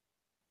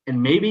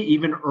 and maybe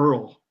even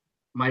Earl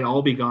might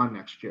all be gone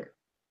next year.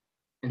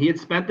 And he had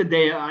spent the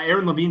day,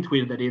 Aaron Levine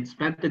tweeted that he had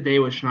spent the day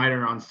with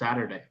Schneider on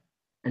Saturday.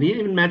 And he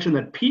even mentioned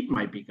that Pete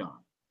might be gone.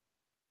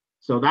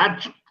 So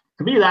that,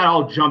 to me, that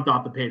all jumped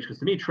off the page, because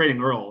to me,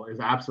 trading Earl is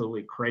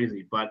absolutely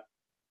crazy. But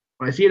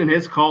when I see it in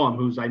his column,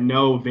 who's I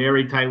know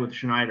very tight with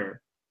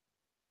Schneider,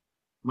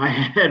 my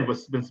head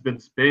been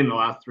spinning the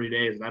last 3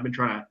 days, and I've been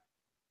trying to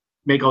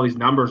make all these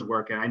numbers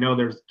work. And I know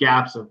there's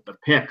gaps of the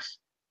picks.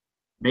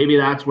 Maybe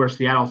that's where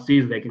Seattle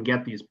sees they can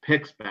get these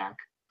picks back.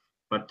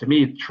 But to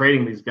me,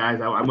 trading these guys,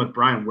 I'm with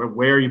Brian.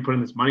 Where are you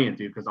putting this money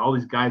into? Because all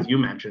these guys you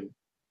mentioned,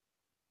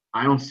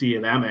 I don't see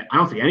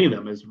any of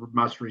them as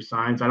must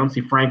resigns. I don't see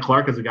Frank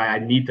Clark as a guy I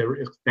need to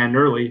extend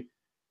early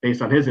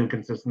based on his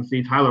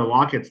inconsistency. Tyler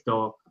Lockett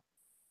still,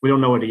 we don't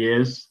know what he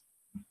is.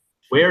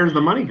 Where's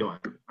the money going?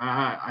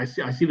 I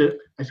see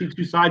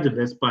two sides of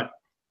this, but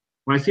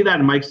when I see that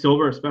in Mike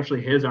Silver,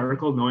 especially his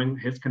article, knowing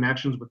his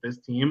connections with this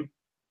team,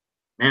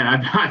 man,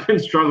 I've been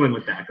struggling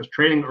with that, because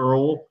trading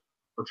Earl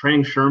or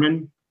trading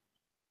Sherman,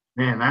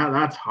 man,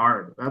 that's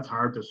hard. That's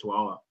hard to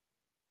swallow.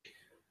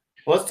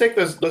 Well, let's take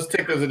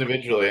those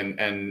individually,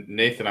 and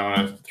Nathan, I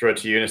want to throw it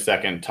to you in a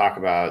second. Talk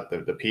about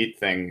the Pete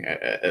thing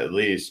at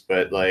least,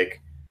 but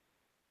like,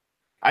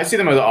 I see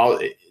them as all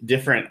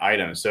different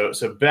items. So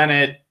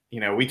Bennett,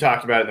 we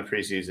talked about it in the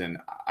preseason.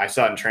 I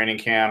saw it in training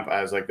camp.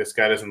 I was like, this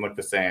guy doesn't look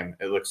the same.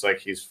 It looks like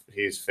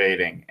he's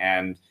fading,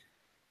 and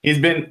he's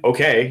been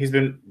okay. He's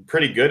been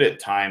pretty good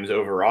at times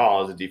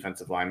overall as a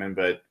defensive lineman,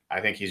 but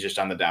I think he's just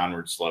on the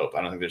downward slope.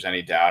 I don't think there's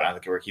any doubt. I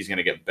think he's going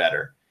to get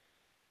better.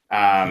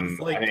 He's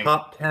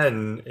top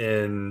 10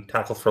 in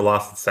tackles for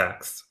loss and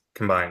sacks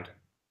combined.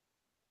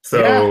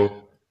 So, yeah.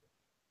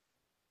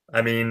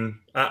 I mean,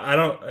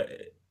 I'm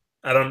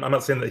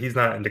not saying that he's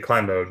not in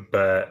decline mode,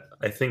 but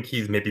I think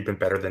he's maybe been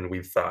better than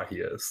we thought he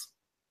is.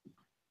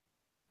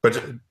 But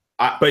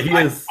he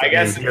is. I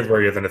guess he is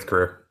where he is in his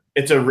career.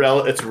 It's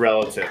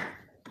relative.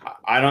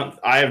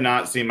 I have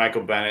not seen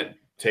Michael Bennett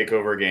take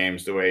over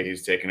games the way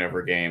he's taken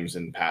over games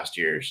in past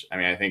years. I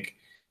mean, I think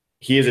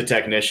he is a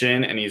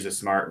technician and he's a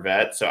smart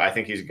vet. So I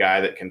think he's a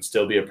guy that can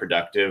still be a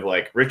productive,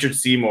 like Richard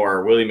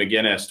Seymour, Willie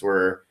McGinnis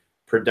were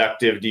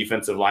productive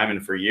defensive linemen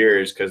for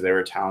years because they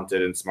were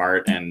talented and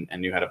smart and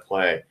knew how to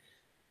play.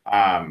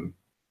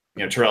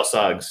 Terrell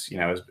Suggs,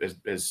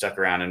 has stuck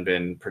around and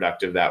been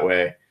productive that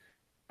way.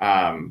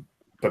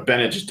 But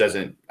Bennett just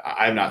doesn't,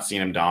 I've not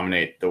seen him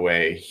dominate the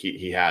way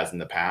he has in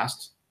the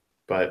past,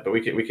 but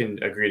we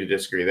can agree to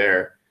disagree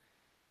there.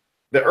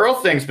 The Earl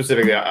thing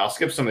specifically, I'll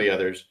skip some of the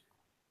others.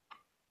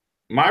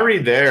 My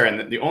read there,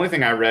 and the only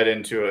thing I read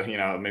into,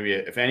 maybe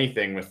if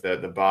anything, with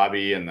the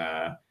Bobby and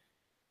the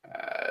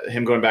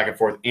him going back and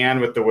forth, and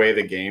with the way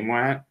the game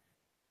went,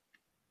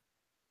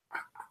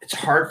 it's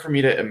hard for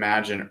me to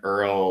imagine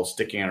Earl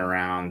sticking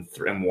around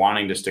and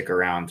wanting to stick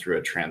around through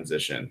a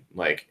transition,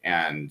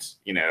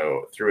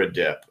 through a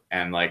dip,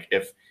 and like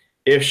if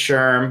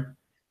Sherm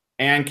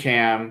and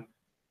Cam,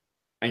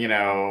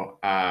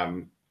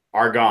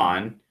 are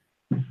gone,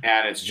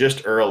 and it's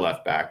just Earl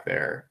left back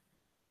there.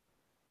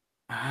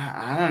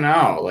 I don't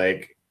know.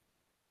 Like,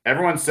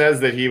 everyone says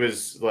that he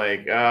was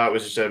like, it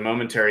was just a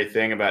momentary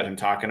thing about him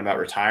talking about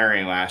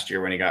retiring last year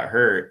when he got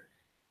hurt.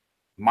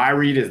 My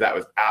read is that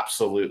was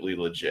absolutely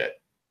legit.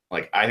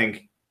 Like, I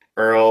think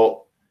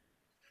Earl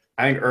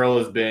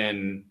has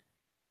been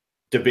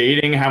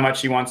debating how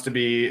much he wants to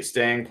be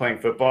staying playing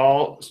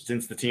football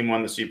since the team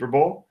won the Super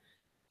Bowl.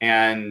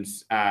 And,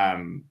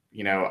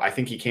 I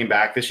think he came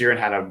back this year and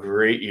had a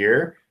great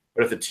year.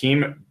 But if the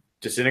team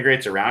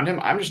disintegrates around him,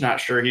 I'm just not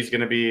sure he's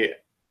going to be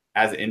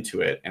as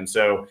into it. And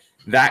so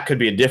that could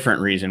be a different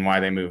reason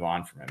why they move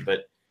on from him.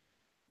 But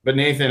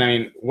Nathan, I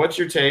mean, what's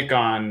your take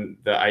on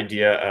the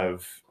idea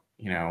of,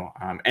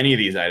 any of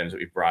these items that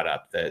we've brought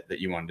up that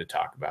you wanted to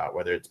talk about,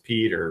 whether it's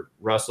Pete or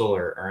Russell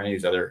or any of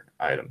these other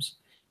items?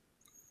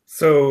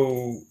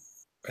 So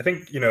I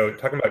think,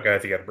 talking about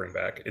guys you got to bring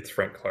back, it's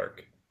Frank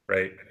Clark,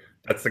 right?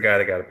 That's the guy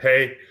they got to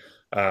pay.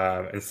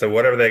 And so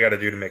whatever they got to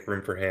do to make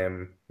room for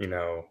him,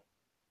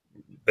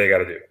 they got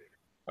to do.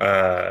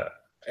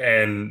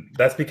 And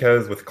that's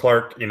because with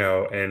Clark, and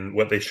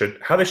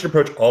how they should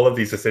approach all of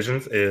these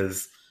decisions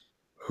is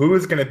who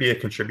is going to be a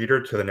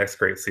contributor to the next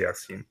great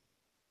Seahawks team,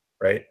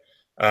 right?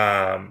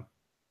 But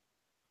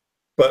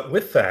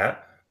with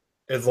that,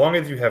 as long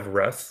as you have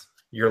Russ,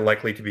 you're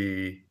likely to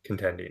be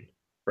contending,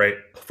 right?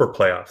 For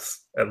playoffs,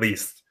 at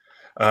least.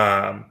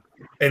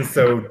 And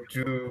so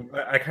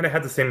I kind of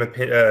had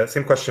the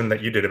same question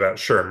that you did about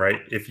Sherm,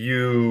 right? If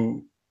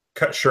you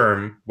cut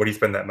Sherm, what do you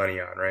spend that money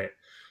on, right?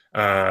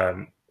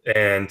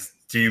 And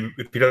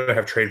if he doesn't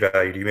have trade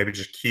value, do you maybe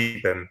just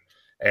keep him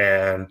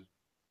and,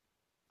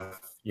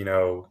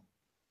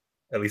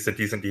 at least a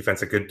decent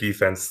defense, a good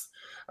defense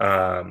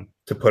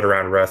to put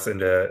around Russ and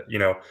to,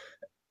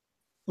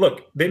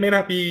 look, they may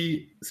not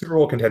be Super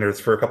Bowl contenders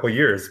for a couple of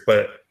years,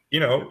 but,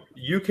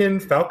 you can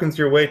Falcons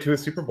your way to a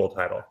Super Bowl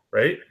title,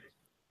 right?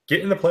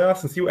 Get in the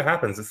playoffs and see what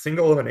happens. It's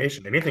single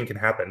elimination. Anything can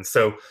happen.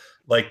 So,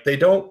 they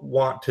don't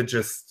want to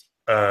just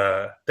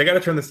they got to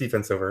turn this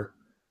defense over.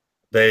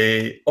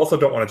 They also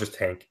don't want to just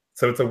tank.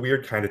 So it's a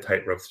weird kind of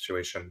tightrope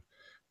situation.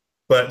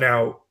 But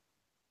now,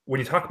 when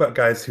you talk about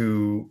guys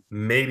who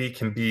maybe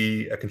can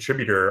be a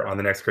contributor on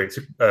the next great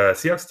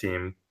Seahawks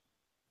team,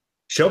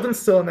 Sheldon's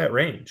still in that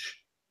range.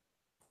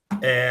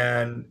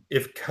 And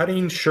if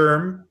cutting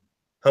Sherm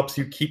helps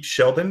you keep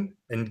Sheldon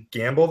and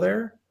gamble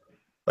there,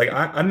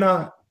 I'm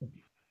not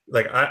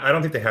I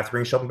don't think they have to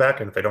bring Sheldon back.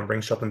 And if they don't bring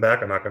Sheldon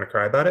back, I'm not going to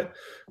cry about it.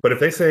 But if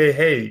they say,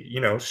 hey,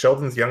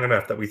 Sheldon's young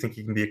enough that we think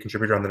he can be a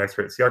contributor on the next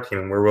great Seahawks team,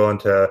 and we're willing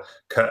to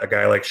cut a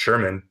guy like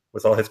Sherman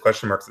with all his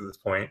question marks at this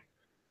point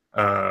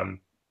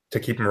to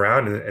keep him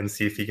around and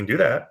see if he can do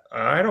that,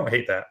 I don't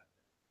hate that,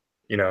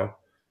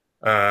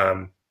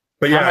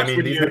 But yeah,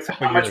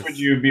 how much would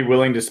you be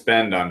willing to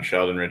spend on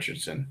Sheldon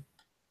Richardson?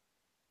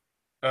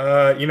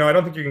 I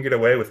don't think you can get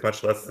away with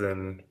much less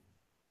than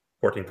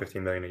 14,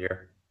 15 million a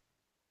year.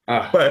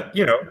 But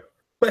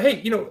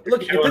hey,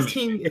 look, if this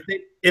team,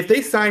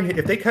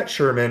 if they cut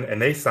Sherman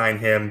and they sign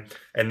him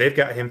and they've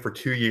got him for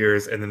 2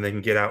 years and then they can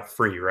get out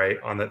free, right,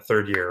 on that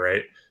third year,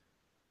 right?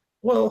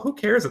 Well, who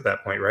cares at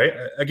that point, right?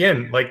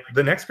 Again,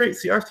 the next great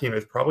Seahawks team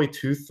is probably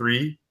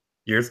 2-3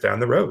 years down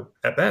the road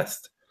at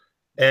best.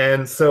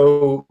 And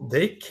so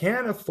they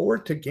can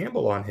afford to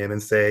gamble on him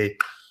and say,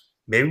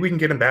 maybe we can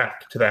get him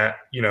back to that,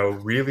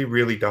 really,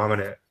 really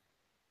dominant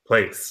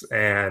place.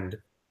 And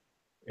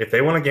if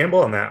they want to gamble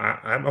on that,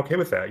 I'm okay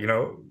with that.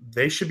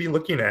 They should be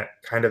looking at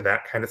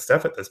that kind of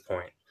stuff at this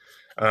point.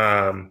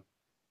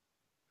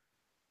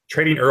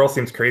 Trading Earl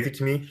seems crazy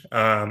to me.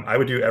 I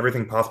would do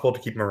everything possible to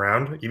keep him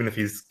around, even if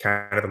he's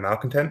kind of a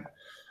malcontent.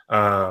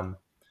 Because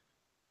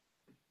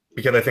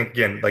I think,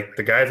 again,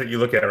 the guys that you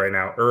look at right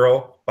now,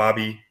 Earl,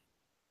 Bobby,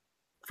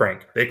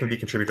 Frank, they can be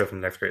contributors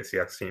from the next great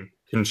Seahawks team.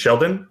 Can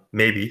Sheldon?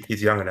 Maybe.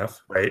 He's young enough,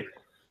 right?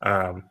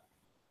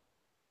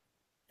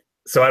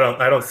 So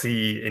I don't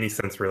see any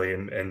sense really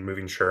in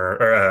moving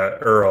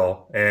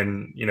Earl.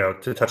 And,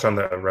 to touch on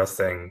the Russ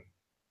thing,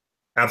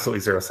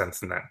 absolutely zero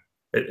sense in that.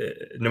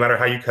 No matter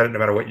how you cut it, no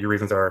matter what your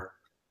reasons are,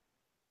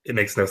 it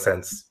makes no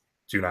sense.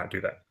 Do not do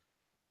that.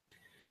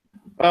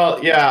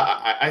 Well,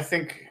 yeah, I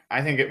think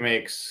it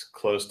makes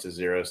close to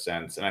 0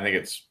 sense, and I think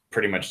it's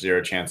pretty much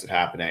zero chance of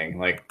happening.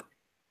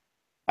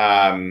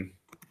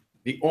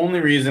 The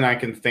only reason I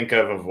can think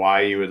of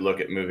why you would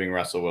look at moving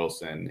Russell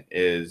Wilson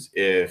is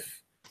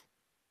if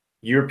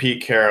you're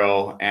Pete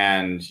Carroll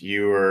and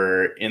you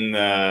were in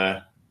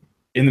the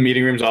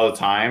meeting rooms all the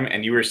time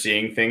and you were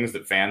seeing things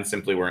that fans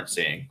simply weren't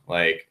seeing,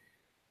 like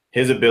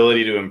his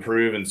ability to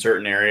improve in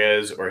certain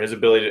areas or his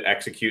ability to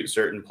execute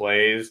certain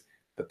plays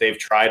that they've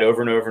tried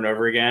over and over and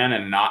over again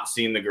and not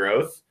seen the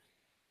growth.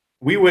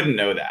 We wouldn't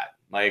know that.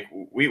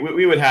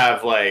 We would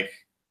have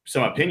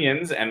some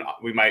opinions, and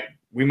we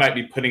might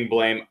be putting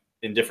blame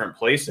in different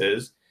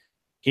places.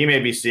 He may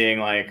be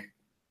seeing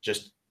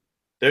just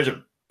there's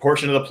a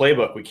portion of the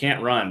playbook we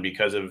can't run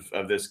because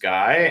of this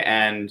guy,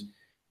 and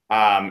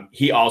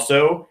he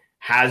also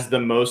has the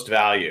most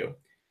value,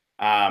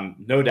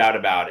 no doubt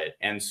about it.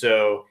 And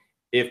so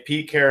if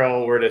Pete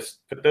Carroll were to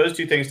put those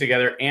two things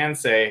together and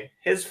say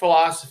his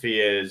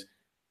philosophy is,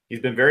 he's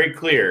been very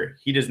clear,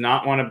 he does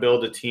not want to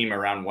build a team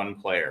around one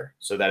player,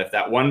 so that if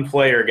that one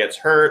player gets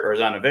hurt or is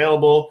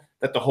unavailable,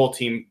 that the whole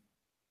team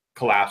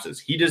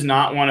collapses. He does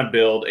not want to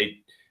build a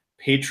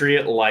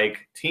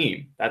Patriot-like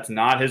team. That's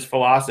not his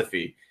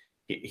philosophy.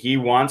 He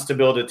wants to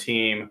build a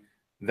team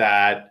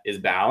that is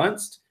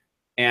balanced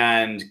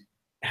and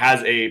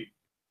has a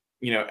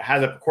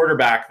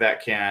quarterback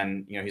that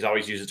can, he's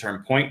always used the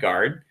term point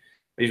guard.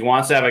 He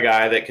wants to have a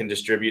guy that can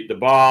distribute the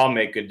ball,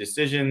 make good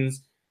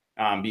decisions,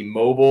 be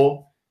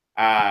mobile.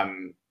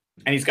 And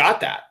he's got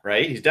that,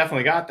 right? He's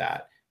definitely got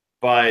that.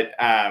 But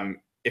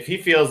if he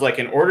feels like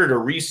in order to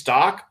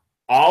restock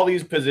all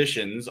these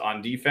positions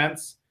on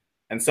defense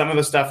and some of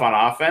the stuff on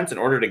offense, in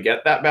order to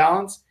get that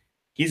balance,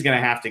 he's going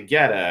to have to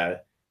get a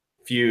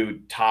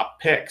few top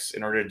picks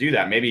in order to do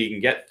that. Maybe he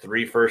can get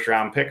 3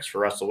 first-round picks for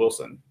Russell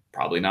Wilson.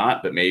 Probably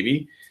not, but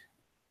maybe.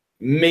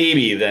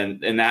 Maybe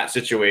then in that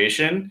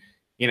situation,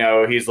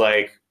 he's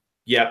like,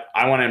 yep,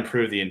 I want to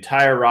improve the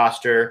entire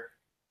roster.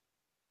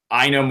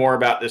 I know more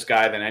about this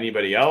guy than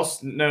anybody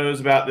else knows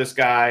about this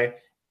guy.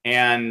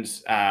 And,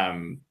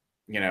 I'm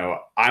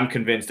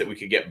convinced that we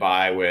could get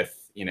by with,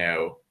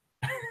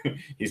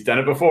 he's done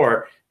it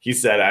before. He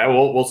said,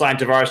 we'll sign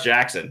Tavares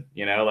Jackson,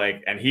 and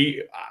I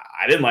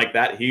didn't like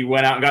that. He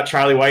went out and got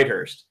Charlie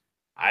Whitehurst.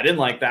 I didn't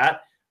like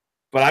that.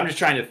 But I'm just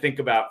trying to think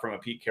about from a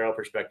Pete Carroll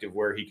perspective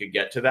where he could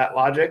get to that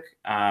logic,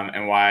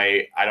 and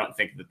why I don't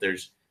think that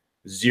there's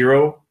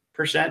 0%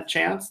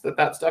 chance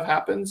that stuff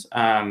happens.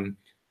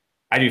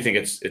 I do think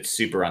it's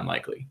super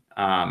unlikely,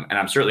 and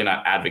I'm certainly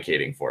not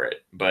advocating for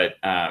it. But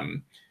I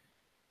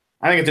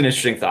think it's an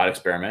interesting thought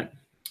experiment,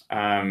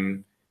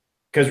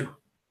 because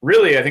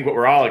really, I think what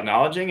we're all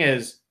acknowledging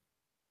is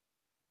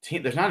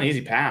there's not an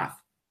easy path.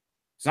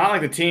 It's not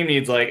like the team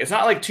needs it's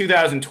not like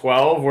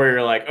 2012 where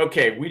you're like,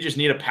 okay, we just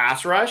need a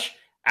pass rush,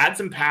 add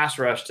some pass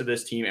rush to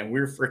this team, and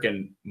we're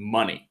freaking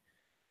money.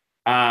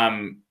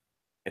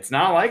 It's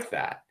not like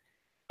that.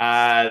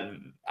 I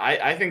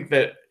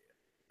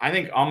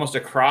think almost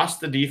across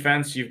the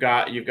defense, you've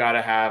got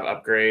to have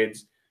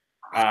upgrades.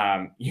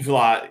 You've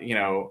got,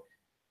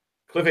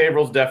 Cliff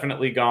Avrill's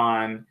definitely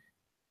gone.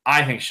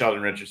 I think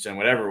Sheldon Richardson,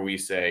 whatever we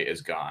say,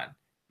 is gone.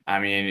 I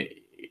mean,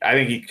 I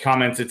think he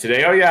commented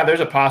today, oh yeah, there's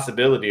a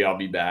possibility I'll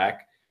be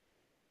back.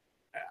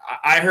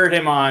 I heard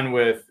him on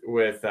with who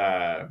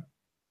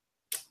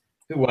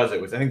was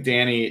it? I think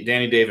Danny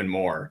David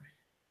Moore.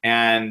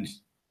 And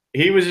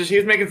he was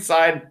making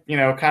side,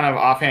 kind of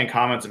offhand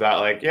comments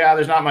about yeah,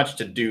 there's not much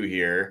to do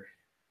here.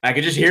 I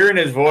could just hear in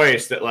his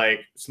voice that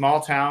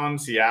small town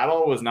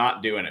Seattle was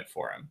not doing it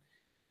for him.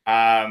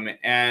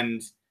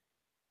 And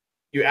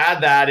you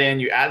add that in,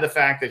 you add the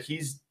fact that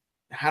he's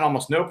had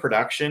almost no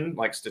production,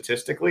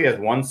 statistically, as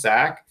 1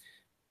 sack.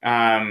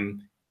 I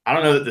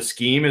don't know that the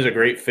scheme is a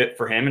great fit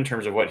for him in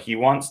terms of what he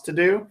wants to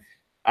do.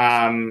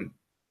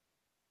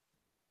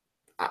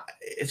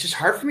 It's just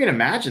hard for me to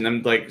imagine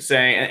them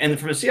saying, and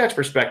from a Seahawks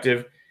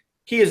perspective,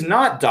 he is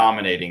not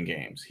dominating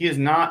games. He is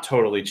not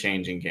totally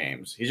changing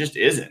games. He just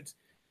isn't.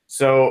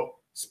 So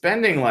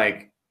spending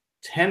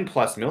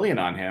 $10+ million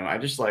on him, I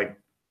just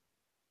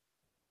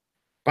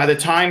by the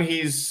time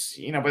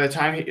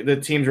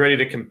the team's ready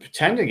to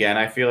contend again,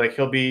 I feel like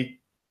he'll be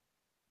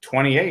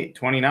 28,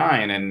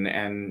 29, and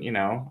I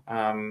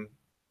don't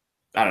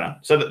know.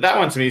 So that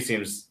one to me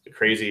seems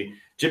crazy.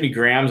 Jimmy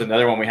Graham's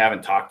another one we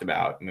haven't talked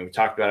about. I mean, we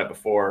talked about it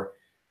before.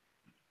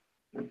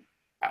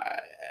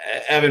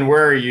 Evan,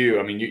 where are you?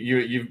 I mean,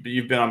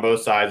 you've been on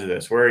both sides of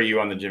this. Where are you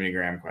on the Jimmy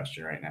Graham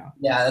question right now?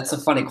 Yeah, that's a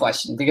funny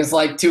question because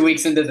 2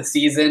 weeks into the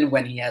season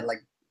when he had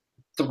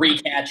 3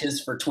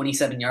 catches for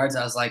 27 yards,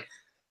 I was like,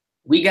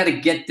 we got to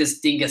get this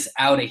dingus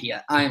out of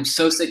here. I am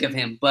so sick of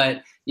him.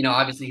 But,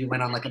 obviously he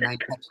went on a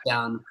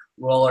 9-touchdown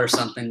roll or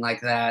something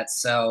like that.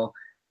 So,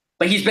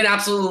 but he's been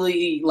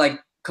absolutely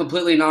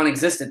completely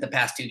non-existent the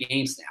past 2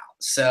 games now.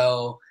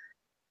 So,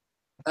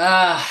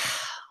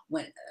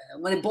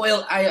 when it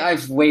boiled,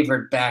 I've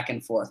wavered back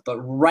and forth. But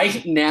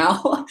right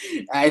now,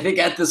 I think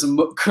at this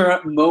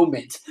current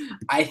moment,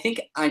 I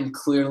think I'm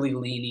clearly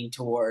leaning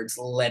towards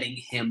letting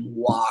him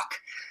walk.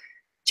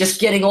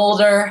 Just getting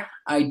older,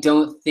 I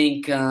don't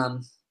think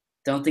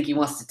he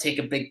wants to take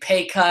a big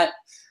pay cut.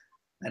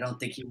 I don't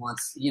think he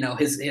wants,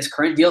 his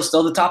current deal is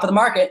still the top of the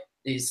market.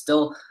 He's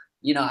still,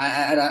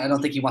 I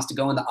don't think he wants to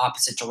go in the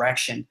opposite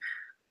direction.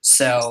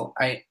 So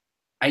I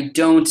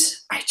don't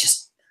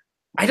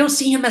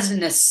see him as a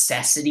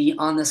necessity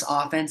on this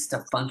offense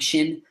to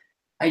function.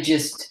 I'd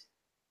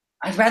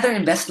rather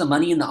invest the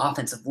money in the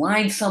offensive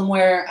line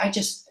somewhere. I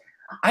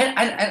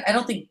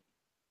don't think.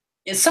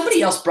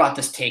 Somebody else brought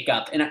this take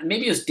up, and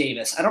maybe it was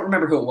Davis. I don't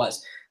remember who it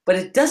was, but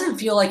it doesn't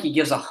feel like he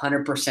gives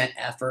 100%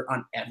 effort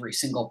on every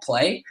single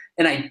play.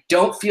 And I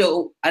don't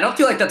feel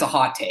like that's a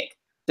hot take.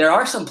 There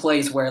are some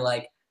plays where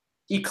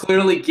he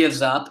clearly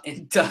gives up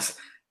and does.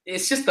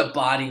 It's just the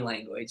body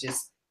language.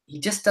 He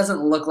just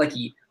doesn't look like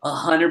he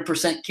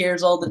 100%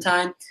 cares all the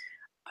time.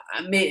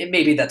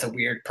 Maybe that's a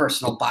weird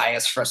personal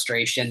bias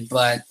frustration,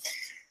 but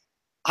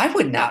I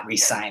would not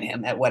re-sign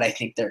him at what I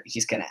think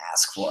he's going to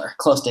ask for,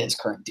 close to his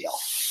current deal.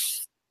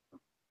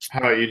 How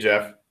about you,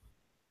 Jeff?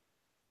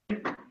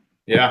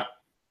 Yeah.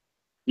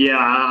 Yeah,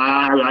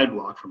 I'd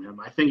walk from him.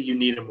 I think you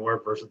need a more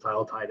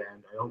versatile tight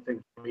end. I don't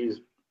think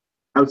he's,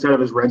 outside of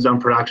his red zone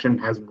production,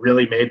 has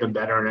really made them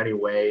better in any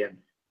way. And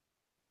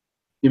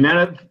the amount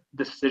of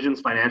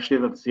decisions financially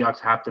that the Seahawks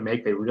have to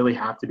make, they really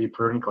have to be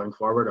prudent going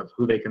forward of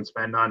who they can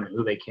spend on and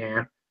who they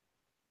can't.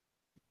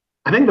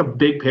 I think the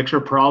big picture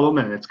problem,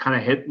 and it's kind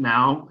of hit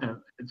now, and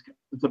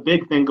it's a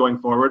big thing going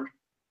forward,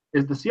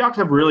 is the Seahawks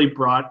have really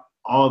brought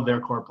all of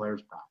their core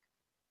players back.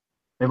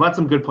 They've let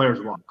some good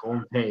players walk.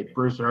 Golden Tate,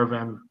 Bruce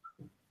Irvin,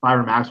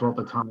 Byron Maxwell at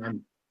the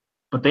time.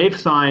 But they've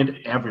signed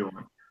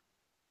everyone.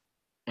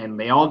 And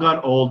they all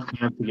got old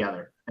kind of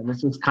together. And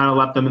this has kind of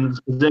left them in this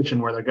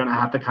position where they're going to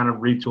have to kind of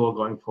retool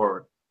going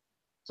forward.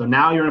 So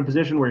now you're in a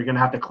position where you're going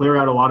to have to clear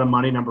out a lot of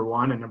money, number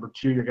one. And number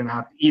two, you're going to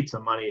have to eat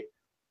some money,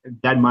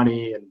 dead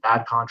money and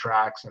bad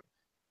contracts. And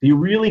you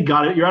really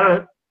got it. You're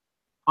at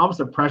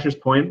almost a precious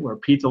point where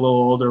Pete's a little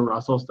older,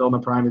 Russell's still in the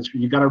prime.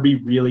 You got to be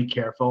really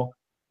careful.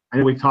 I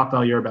know we've talked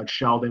all year about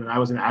Sheldon, and I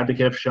was an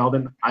advocate of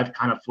Sheldon. I've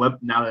kind of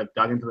flipped now that I've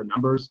dug into the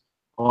numbers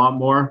a lot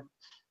more.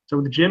 So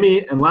with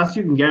Jimmy, unless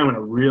you can get him at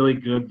a really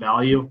good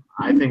value,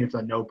 I think it's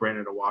a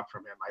no-brainer to walk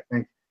from him. I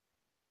think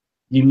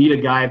you need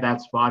a guy at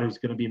that spot who's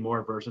going to be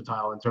more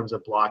versatile in terms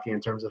of blocking, in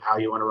terms of how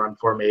you want to run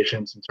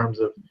formations, in terms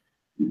of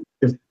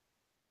Because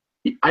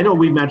I know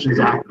we mentioned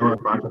Zach Miller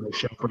on the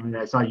show for a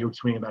minute. I saw you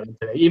tweeting about him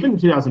today. Even in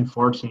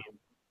 2014,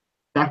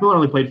 Zach Miller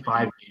only played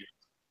 5 games.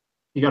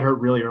 He got hurt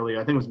really early. I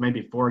think it was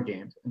maybe 4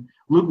 games. And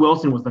Luke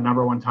Wilson was the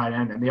number 1 tight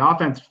end, and the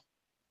offense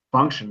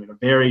functioned in a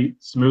very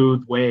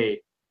smooth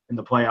way in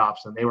the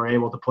playoffs, and they were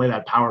able to play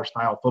that power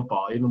style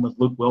football, even with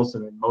Luke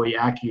Wilson and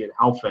Moiaki and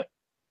Alfit.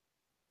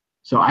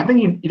 So I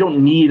think you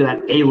don't need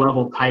that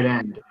A-level tight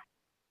end.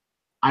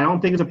 I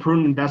don't think it's a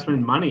prudent investment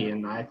in money,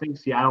 and I think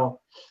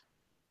Seattle –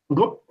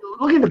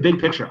 looking at the big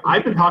picture,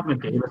 I've been talking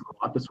to Davis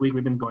a lot this week.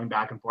 We've been going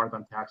back and forth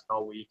on text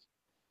all week.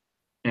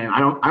 And I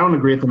don't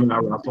agree with him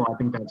about Russell. I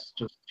think that's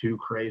just too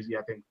crazy.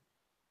 I think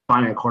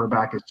finding a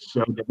quarterback is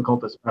so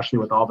difficult, especially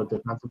with all the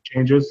defensive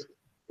changes.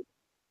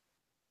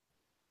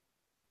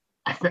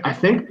 I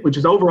think, which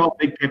is overall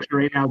big picture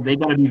right now, they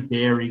got to be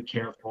very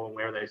careful in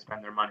where they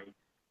spend their money.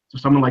 So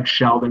someone like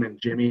Sheldon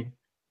and Jimmy,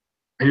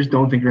 I just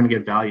don't think you're going to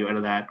get value out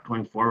of that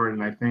going forward.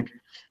 And I think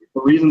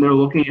the reason they're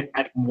looking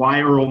at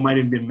why Earl might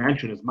have been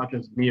mentioned, as much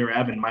as me or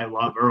Evan might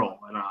love Earl,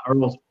 and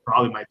Earl's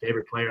probably my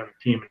favorite player on the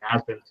team and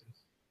has been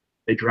since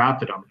they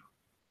drafted him.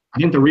 I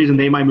think the reason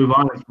they might move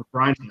on is for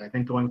Brunson. I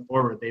think going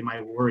forward they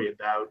might worry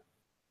about,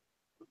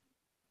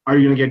 are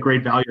you going to get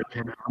great value to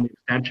him on the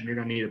extension? You're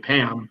going to need to pay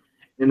him.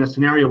 In a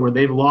scenario where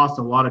they've lost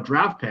a lot of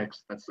draft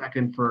picks, that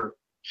second for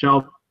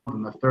Sheldon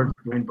and the third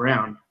for Dwayne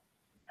Brown,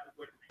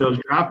 those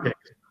draft picks,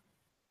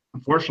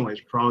 unfortunately,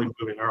 is probably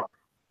moving Earl.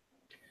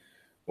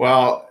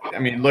 Well, I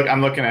mean, look,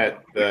 I'm looking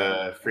at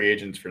the free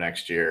agents for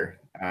next year,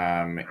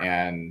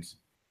 and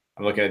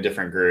I'm looking at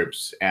different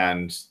groups.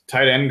 And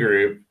tight end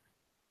group,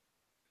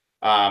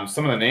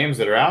 some of the names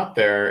that are out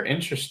there,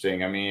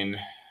 interesting. I mean,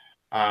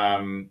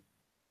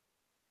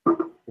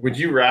 would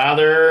you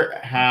rather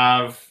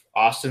have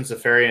Austin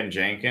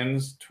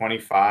Seferian-Jenkins,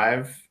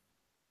 25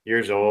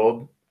 years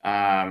old?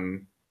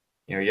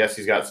 Yes,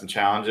 he's got some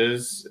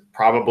challenges,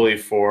 probably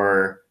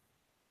for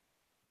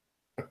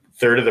a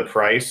third of the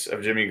price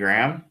of Jimmy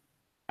Graham.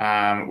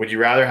 Would you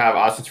rather have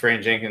Austin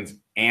Seferian-Jenkins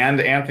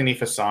and Anthony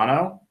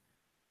Fasano,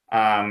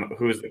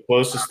 who's the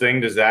closest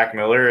thing to Zach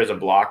Miller as a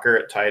blocker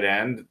at tight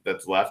end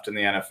that's left in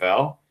the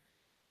NFL,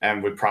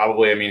 and would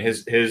probably, I mean,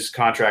 his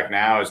contract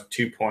now is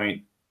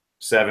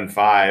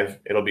 2.75.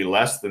 It'll be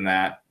less than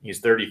that. He's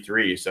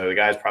 33, so the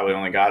guy's probably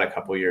only got a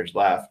couple years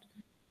left.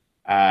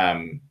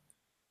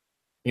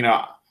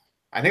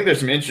 I think there's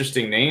some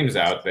interesting names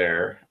out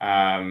there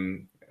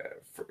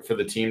for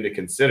the team to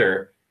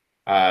consider.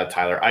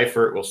 Tyler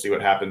Eifert, we'll see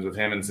what happens with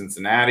him in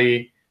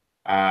Cincinnati.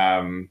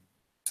 Even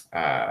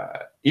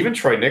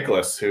Troy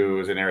Nicholas, who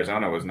was in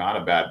Arizona, was not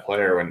a bad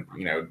player when,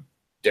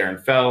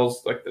 Darren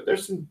Fells, like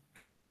there's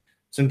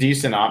some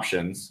decent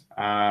options.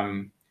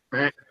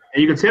 Right.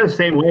 And you can say the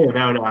same way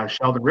about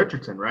Sheldon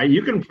Richardson, right?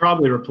 You can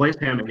probably replace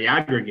him in the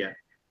aggregate.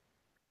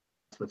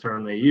 That's the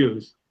term they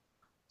use.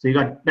 So you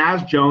got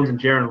Naz Jones and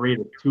Jaron Reed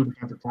with 2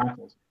 defensive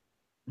tackles.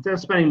 Instead of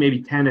spending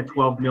maybe 10 to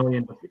 12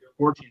 million to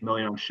 14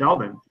 million on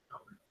Sheldon,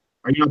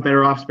 are you not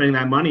better off spending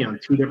that money on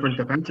 2 different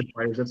defensive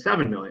players at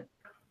 7 million?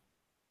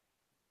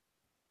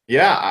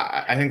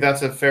 Yeah, I think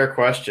that's a fair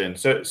question.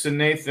 So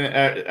Nathan,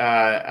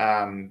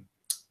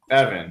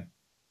 Evan,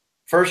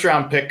 first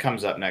round pick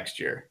comes up next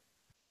year.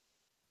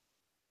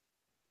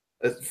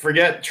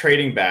 Forget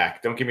trading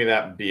back. Don't give me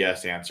that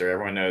BS answer.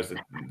 Everyone knows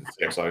that the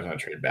Seahawks always want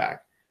to trade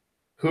back.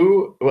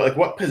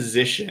 What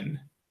position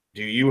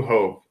do you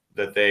hope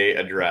that they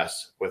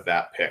address with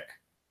that pick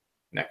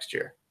next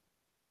year?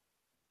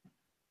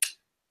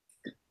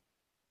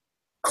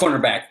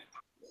 Cornerback.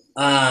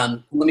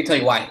 Let me tell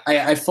you why.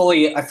 I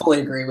fully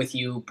agree with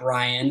you,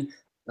 Brian,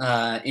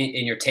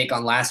 in your take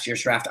on last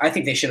year's draft. I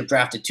think they should have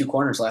drafted 2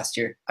 corners last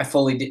year. I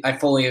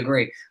fully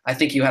agree. I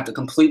think you have to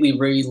completely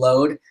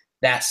reload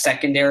that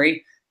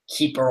secondary.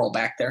 Keep Earl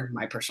back there, in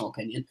my personal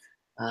opinion.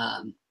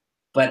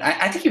 But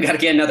I think you got to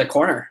get another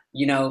corner.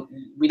 We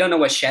don't know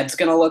what Shed's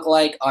going to look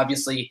like.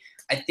 Obviously,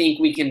 I think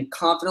we can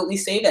confidently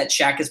say that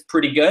Shaq is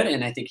pretty good,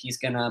 and I think he's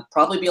going to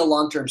probably be a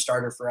long-term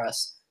starter for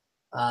us.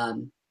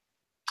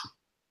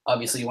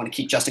 Obviously, you want to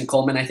keep Justin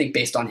Coleman, I think,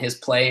 based on his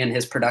play and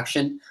his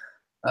production.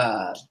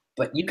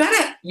 But you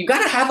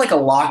gotta have like a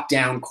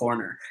lockdown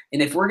corner.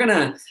 And if we're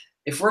gonna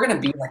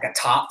be like a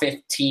top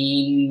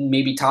 15,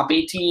 maybe top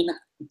 18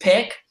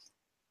 pick,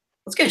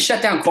 let's get a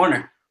shutdown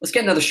corner. Let's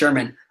get another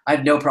Sherman. I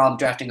have no problem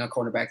drafting a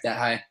quarterback that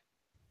high.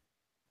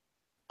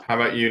 How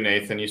about you,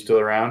 Nathan? You still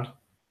around?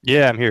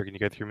 Yeah, I'm here. Can you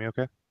guys hear me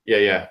okay?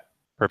 Yeah.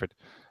 Perfect.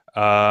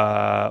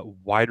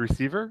 Wide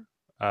receiver.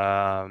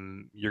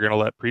 You're going to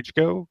let Preach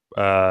go.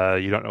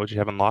 You don't know what you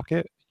have in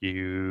Lockett.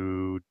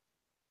 You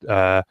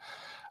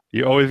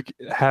always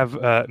have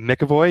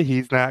McAvoy.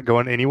 He's not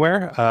going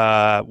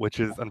anywhere,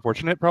 which is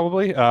unfortunate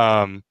probably.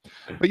 But,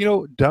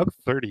 Doug's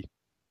 30.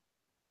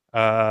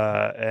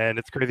 And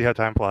it's crazy how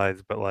time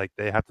flies, but like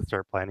they have to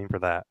start planning for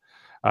that.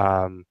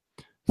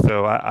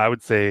 So I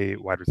would say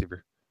wide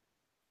receiver.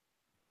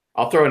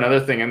 I'll throw another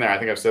thing in there. I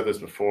think I've said this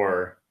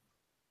before.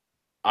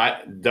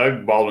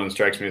 Doug Baldwin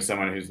strikes me as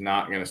someone who's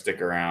not going to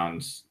stick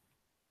around,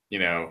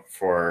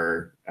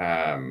 for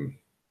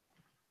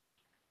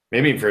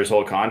maybe for his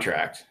whole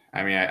contract.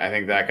 I mean, I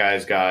think that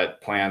guy's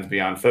got plans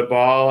beyond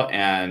football,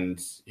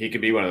 and he could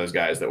be one of those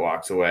guys that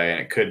walks away,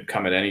 and it could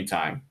come at any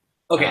time.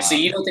 Okay, so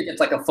you don't think it's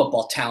like a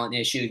football talent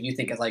issue? You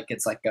think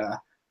it's like a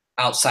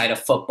outside of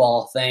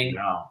football thing?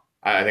 No,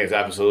 I think it's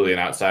absolutely an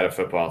outside of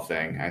football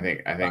thing. I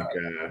think,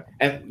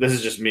 and this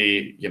is just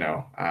me,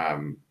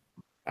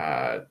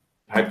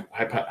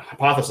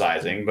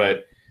 hypothesizing,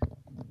 but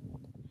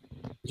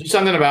just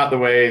something about the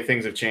way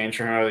things have changed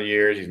for him over the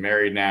years. He's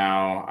married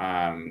now.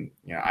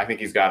 I think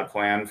he's got a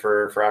plan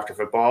for after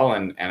football,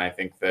 and I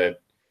think that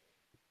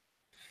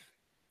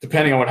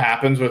depending on what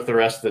happens with the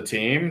rest of the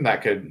team,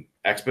 that could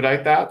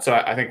expedite that. So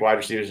I think wide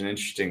receiver is an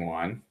interesting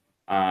one.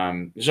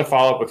 Just a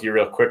follow up with you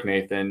real quick,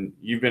 Nathan.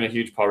 You've been a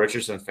huge Paul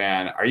Richardson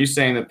fan. Are you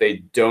saying that they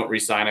don't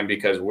re-sign him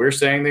because we're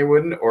saying they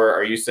wouldn't, or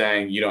are you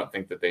saying you don't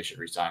think that they should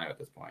re-sign him at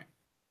this point?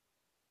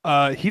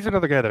 He's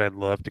another guy that I'd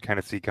love to kind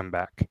of see come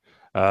back,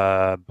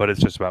 but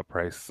it's just about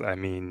price. I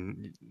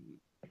mean,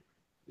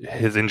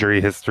 his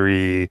injury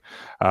history,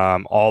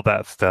 all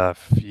that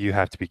stuff, you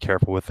have to be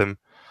careful with him.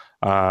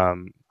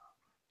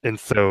 And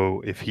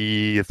so if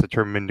he is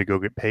determined to go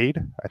get paid,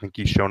 I think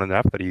he's shown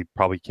enough that he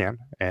probably can,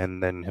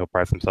 and then he'll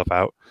price himself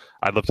out.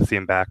 I'd love to see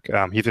him back.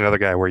 He's another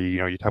guy where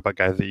you talk about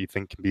guys that you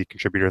think can be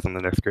contributors on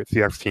the next great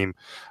Seahawks team.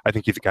 I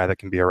think he's a guy that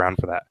can be around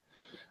for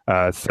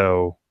that.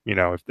 So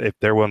if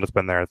they're willing to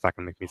spend there, it's not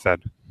going to make me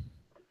sad.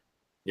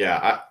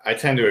 Yeah, I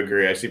tend to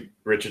agree. I see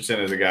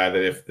Richardson as a guy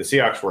that if the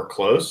Seahawks were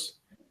close,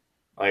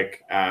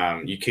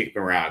 you keep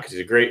him around because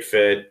he's a great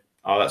fit.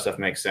 All that stuff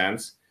makes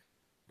sense.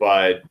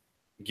 But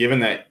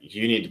given that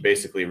you need to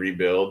basically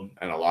rebuild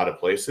in a lot of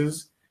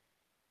places,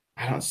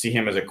 I don't see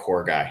him as a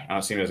core guy. I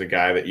don't see him as a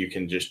guy that you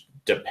can just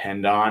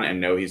depend on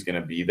and know he's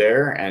going to be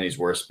there and he's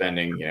worth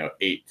spending,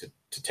 $8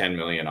 to $10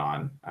 million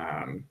on,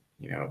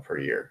 per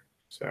year.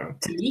 So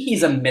to me,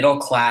 he's a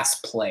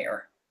middle-class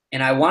player.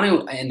 And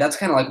and that's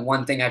kind of like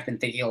one thing I've been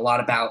thinking a lot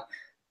about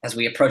as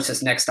we approach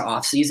this next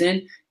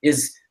offseason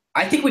is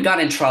I think we got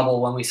in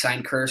trouble when we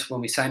signed Kearse, when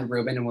we signed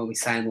Rubin, and when we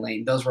signed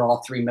Lane. Those were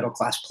all three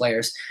middle-class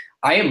players.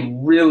 I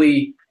am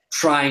really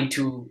trying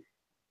to,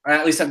 or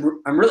at least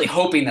I'm really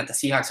hoping that the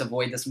Seahawks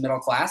avoid this middle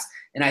class.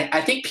 And I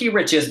think P.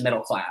 Rich is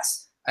middle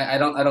class. I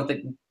don't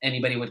think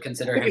anybody would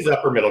consider him. He's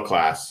upper middle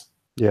class.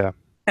 Yeah.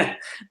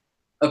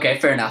 Okay,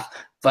 fair enough.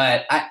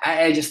 But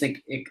I just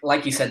think,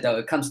 like you said, though,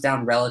 it comes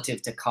down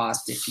relative to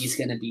cost. If he's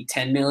going to be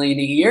 $10 million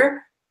a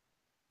year,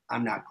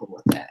 I'm not cool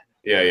with that.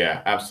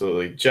 Yeah,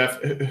 absolutely. Jeff,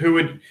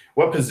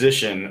 what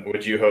position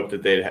would you hope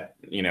that they'd,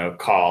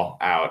 call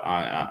out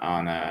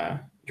on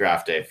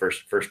draft day,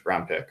 first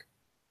round pick?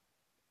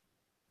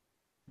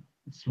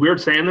 It's weird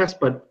saying this,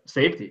 but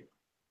safety.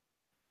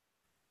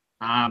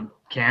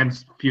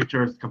 Cam's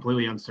future is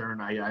completely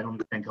uncertain. I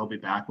don't think he'll be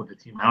back with the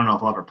team. I don't know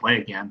if he'll ever play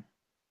again.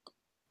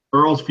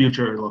 Earl's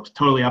future looks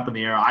totally up in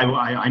the air.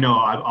 I know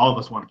all of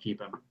us want to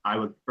keep him.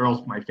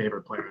 Earl's my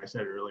favorite player. I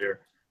said it earlier,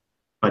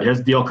 but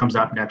his deal comes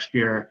up next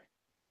year.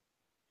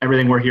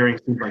 Everything we're hearing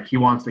seems like he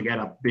wants to get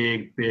a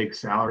big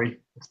salary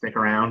to stick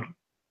around.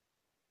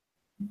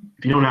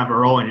 If you don't have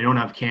Earl and you don't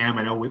have Cam,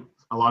 I know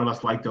a lot of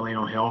us like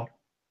Delano Hill,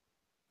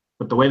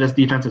 but the way this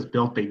defense is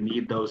built, they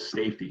need those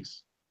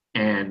safeties.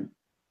 And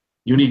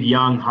you need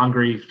young,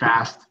 hungry,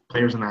 fast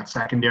players in that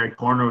secondary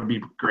corner would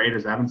be great,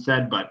 as Evan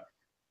said, but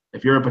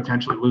if you're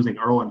potentially losing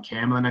Earl and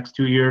Cam in the next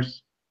 2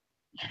 years,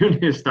 you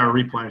need to start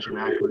replenishing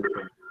that group.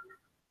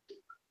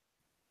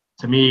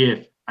 To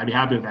me, I'd be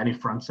happy with any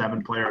front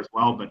seven player as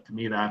well, but to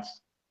me,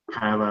 that's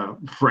kind of a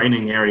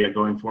frightening area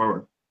going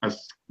forward,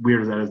 as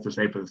weird as that is to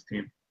say for this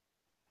team.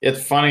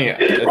 It's funny.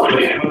 It's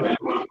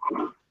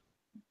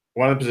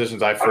one of the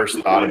positions I first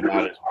thought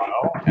about as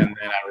well, and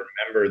then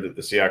I remember that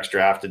the Seahawks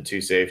drafted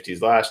 2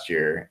 safeties last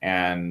year,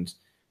 and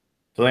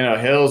Delano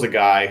Hill is a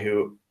guy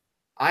who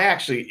I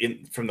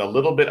actually, from the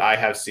little bit I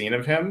have seen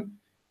of him,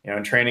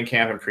 in training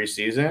camp and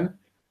preseason,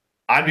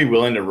 I'd be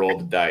willing to roll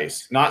the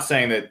dice. Not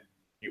saying that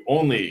you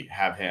only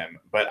have him,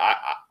 but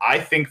I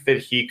think that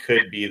he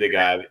could be the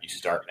guy that you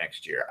start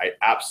next year. I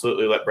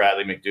absolutely let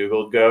Bradley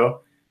McDougald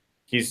go.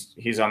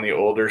 He's on the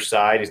older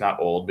side. He's not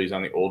old, but he's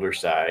on the older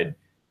side.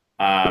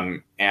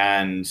 And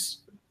if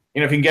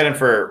you can get him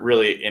for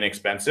really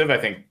inexpensive, I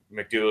think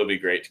McDougald would be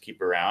great to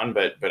keep around,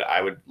 but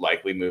I would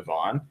likely move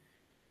on.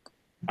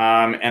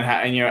 And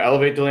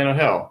elevate Delano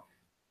Hill.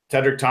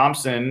 Tedrick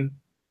Thompson,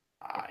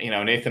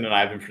 Nathan and I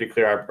have been pretty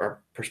clear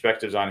our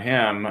perspectives on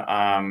him.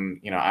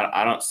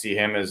 I don't see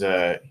him as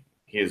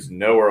he is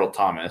no Earl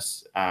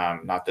Thomas.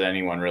 Not that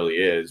anyone really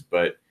is,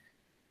 but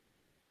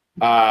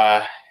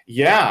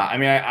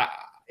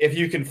if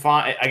you can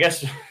find, I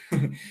guess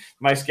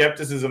my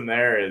skepticism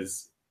there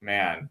is,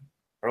 man,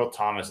 Earl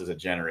Thomas is a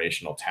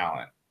generational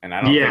talent, and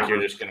I don't think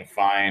you're just going to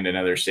find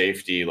another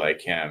safety like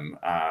him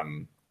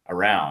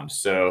around.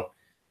 So.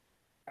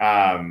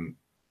 I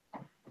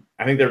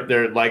think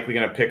they're likely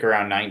going to pick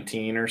around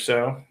 19 or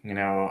so,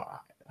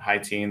 high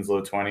teens,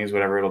 low 20s,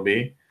 whatever it'll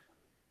be.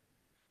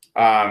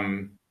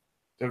 So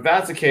if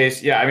that's the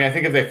case, I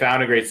think if they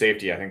found a great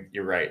safety, I think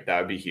you're right. That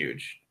would be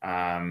huge.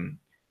 But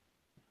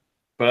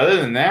other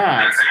than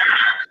that,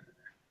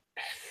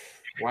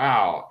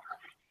 wow.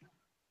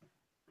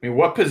 I mean,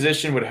 what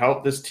position would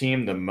help this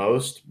team the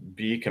most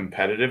be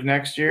competitive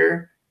next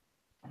year?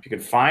 If you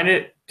could find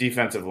it,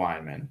 defensive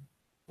lineman.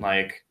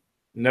 Like,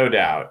 no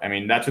doubt. I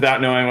mean, that's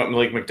without knowing what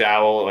Malik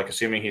McDowell, like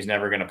assuming he's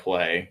never going to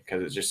play,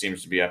 because it just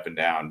seems to be up and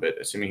down, but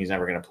assuming he's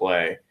never going to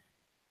play,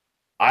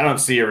 I don't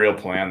see a real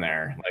plan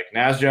there. Like,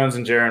 Naz Jones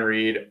and Jaron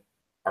Reed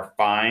are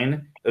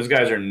fine. Those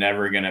guys are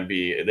never going to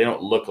be – they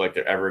don't look like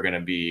they're ever going to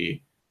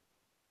be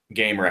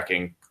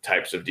game-wrecking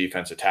types of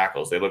defensive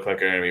tackles. They look like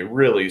they're going to be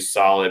really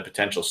solid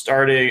potential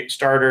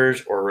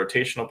starters or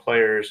rotational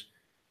players.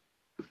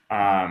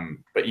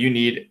 But you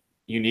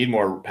need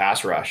more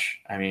pass rush.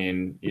 I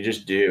mean, you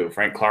just do.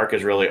 Frank Clark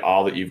is really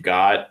all that you've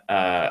got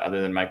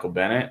other than Michael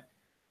Bennett.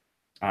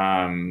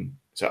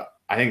 So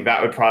I think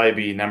that would probably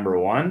be number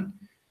one.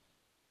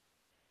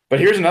 But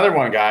here's another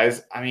one,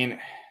 guys. I mean,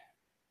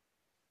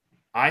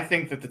 I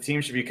think that the team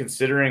should be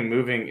considering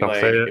moving. Don't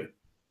say it.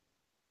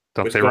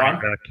 Don't say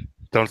running back.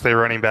 Don't say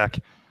running back.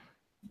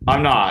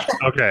 I'm not.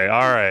 Okay.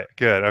 All right.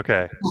 Good.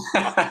 Okay.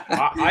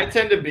 I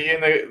tend to be in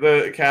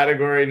the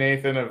category,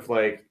 Nathan, of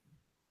like,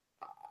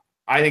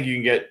 I think you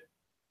can get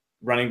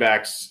running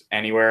backs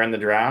anywhere in the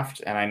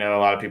draft. And I know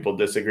a lot of people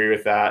disagree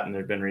with that. And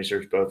there's been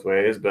research both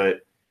ways.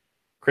 But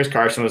Chris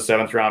Carson was a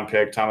 7th-round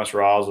pick. Thomas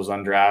Rawls was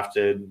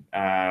undrafted.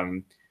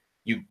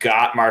 You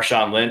got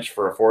Marshawn Lynch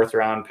for a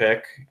 4th-round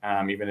pick,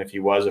 even if he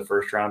was a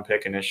 1st-round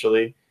pick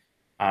initially.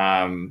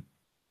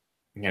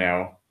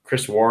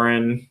 Chris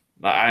Warren,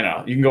 I don't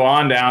know. You can go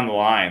on down the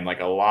line.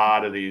 Like, a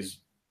lot of these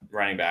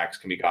running backs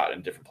can be got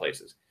in different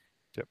places.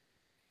 Yep.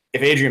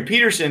 If Adrian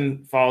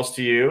Peterson falls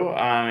to you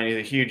and he's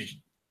a huge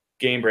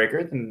game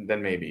breaker,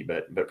 then maybe,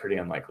 but pretty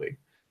unlikely.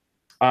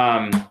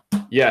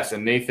 Yes,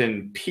 and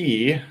Nathan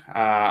P.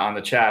 On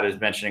the chat is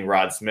mentioning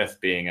Rod Smith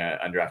being an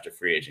undrafted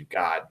free agent.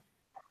 God,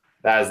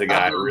 that is the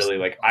guy I really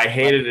like. I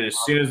hated it as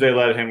soon as they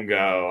let him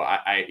go.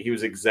 He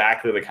was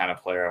exactly the kind of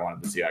player I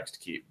wanted the Seahawks to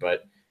keep,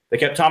 but they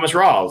kept Thomas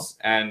Rawls,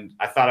 and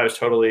I thought I was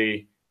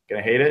totally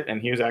going to hate it,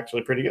 and he was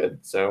actually pretty good.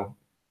 So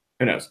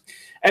who knows?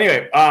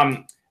 Anyway,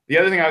 the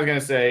other thing I was going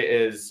to say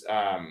is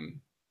I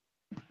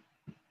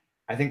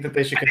think that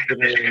they should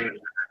consider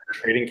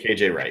trading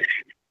KJ Wright.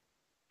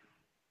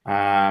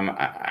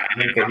 I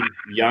think that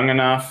he's young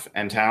enough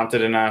and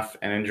talented enough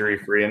and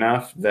injury-free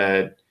enough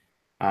that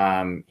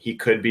he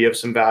could be of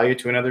some value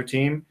to another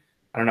team.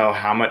 I don't know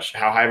how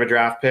high of a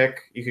draft pick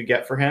you could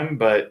get for him,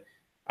 but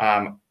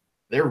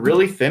they're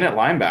really thin at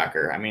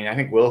linebacker. I mean, I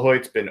think Will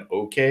Hoyt's been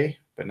okay,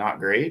 but not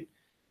great.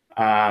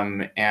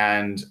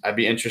 And I'd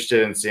be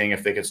interested in seeing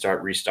if they could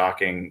start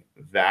restocking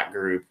that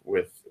group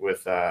with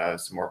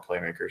some more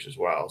playmakers as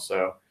well.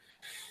 So,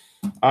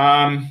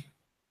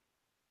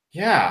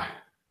 yeah,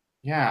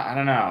 I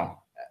don't know.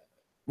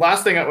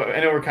 Last thing, I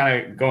know we're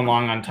kind of going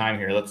long on time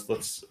here.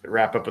 Let's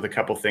wrap up with a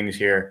couple things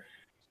here.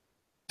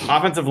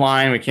 Offensive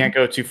line, we can't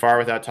go too far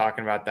without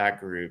talking about that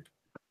group.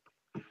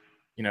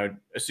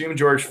 Assume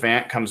George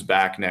Fant comes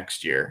back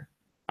next year.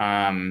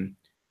 How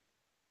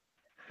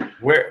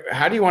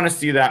do you want to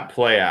see that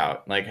play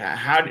out? Like,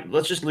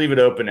 let's just leave it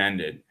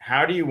open-ended.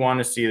 How do you want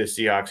to see the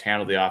Seahawks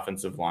handle the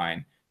offensive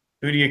line?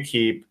 Who do you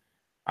keep?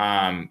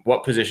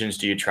 What positions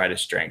do you try to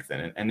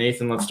strengthen? And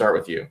Nathan, let's start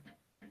with you.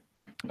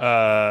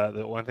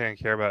 The one thing I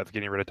care about is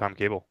getting rid of Tom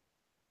Cable.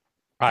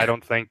 I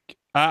don't think.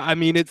 I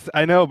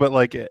know, but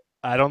like,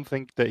 I don't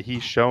think that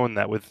he's shown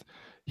that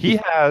he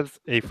has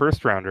a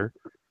 1st-rounder,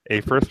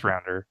 a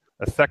 1st-rounder,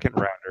 a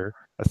 2nd-rounder,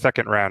 a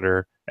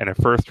 2nd-rounder, and a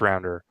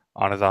 1st-rounder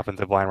on his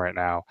offensive line right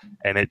now,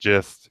 and it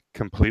just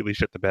completely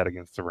shit the bed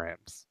against the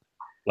Rams.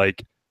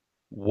 Like,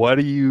 what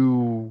are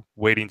you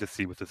waiting to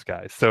see with this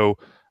guy? So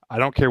I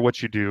don't care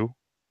what you do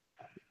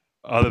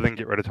other than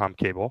get rid of Tom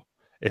Cable.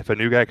 If a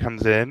new guy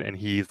comes in and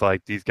he's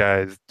like, these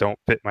guys don't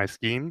fit my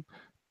scheme,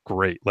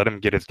 great. Let him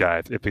get his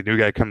guys. If a new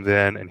guy comes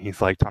in and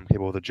he's like, Tom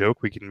Cable with a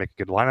joke, we can make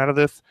a good line out of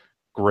this,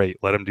 great.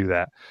 Let him do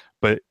that.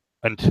 But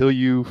until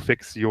you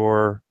fix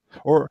your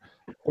or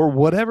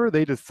whatever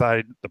they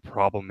decide the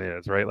problem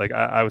is, right? Like,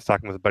 I was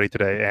talking with a buddy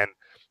today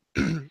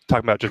and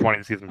talking about just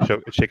wanting to see them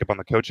shake up on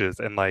the coaches.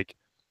 And like,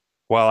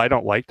 while I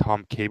don't like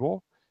Tom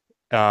Cable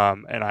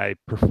and I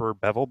prefer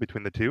Bevel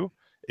between the two,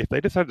 if they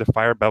decided to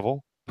fire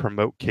Bevel,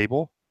 promote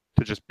Cable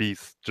to just be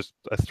just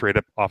a straight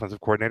up offensive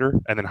coordinator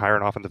and then hire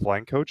an offensive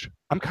line coach,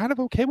 I'm kind of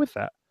okay with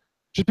that.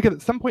 Just because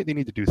at some point they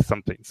need to do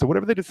something. So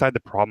whatever they decide the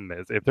problem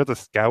is, if there's a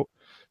scout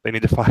they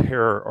need to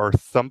fire or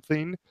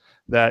something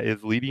that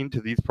is leading to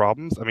these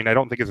problems. I mean, I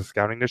don't think it's a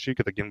scouting issue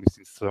because, again, we've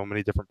seen so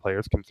many different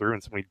players come through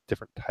and so many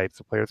different types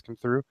of players come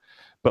through.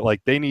 But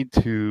like, they need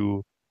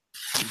to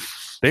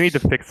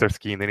fix their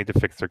scheme. They need to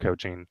fix their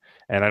coaching.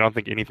 And I don't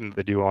think anything that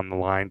they do on the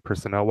line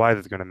personnel-wise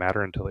is going to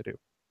matter until they do.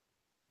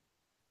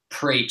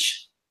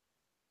 Preach.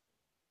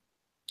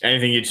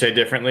 Anything you'd say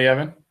differently,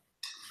 Evan?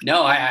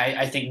 No,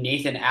 I think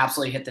Nathan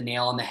absolutely hit the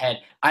nail on the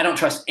head. I don't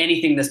trust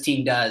anything this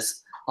team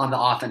does on the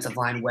offensive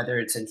line, whether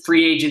it's in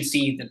free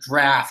agency, the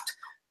draft,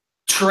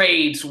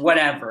 trades,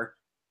 whatever.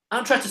 I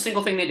don't trust a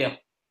single thing they do.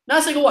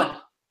 Not a single one.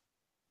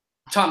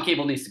 Tom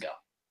Cable needs to go.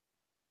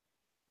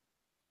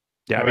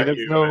 Yeah, How I mean, about there's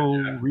you, no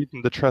yeah.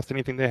 reason to trust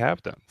anything they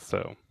have done.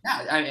 So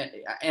Yeah,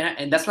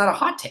 and that's not a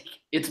hot take.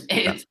 It's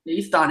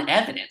based on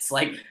evidence.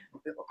 Like,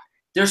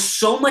 there's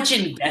so much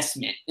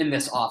investment in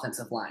this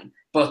offensive line,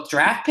 both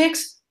draft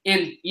picks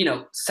and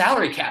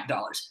salary cap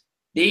dollars.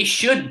 They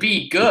should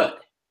be good.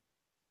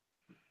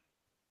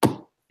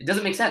 It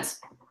doesn't make sense.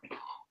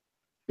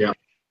 Yeah.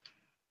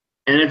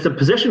 And it's a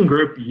position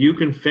group you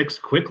can fix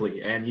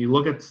quickly. And you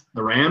look at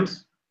the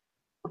Rams,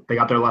 they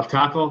got their left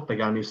tackle, they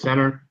got a new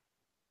center.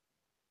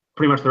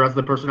 Pretty much the rest of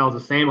the personnel is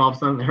the same. All of a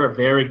sudden, they're a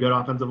very good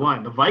offensive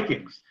line. The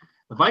Vikings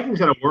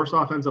had a worse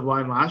offensive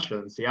line last year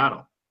than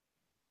Seattle.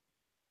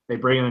 They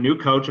bring in a new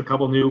coach, they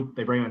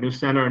bring in a new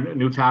center and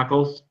new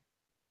tackles.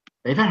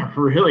 They've had a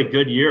really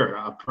good year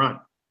up front.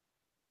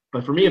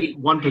 But for me,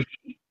 one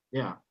position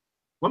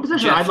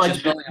I'd like to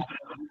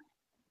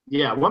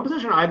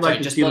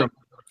see them.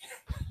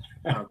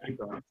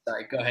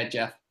 Sorry, go ahead,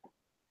 Jeff.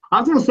 I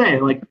was going to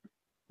say, like,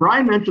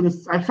 Brian mentioned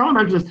this. I saw him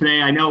mention this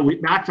today. I know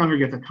Max Unger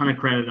gets a ton of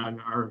credit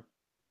on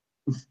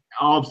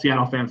all of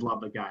Seattle fans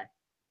love the guy.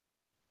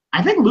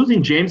 I think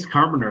losing James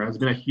Carpenter has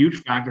been a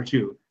huge factor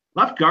too.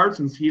 Left guard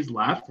since he's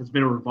left has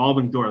been a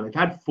revolving door. They've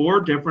had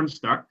three different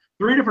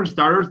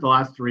starters the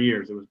last 3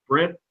 years. It was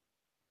Britt.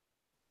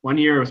 1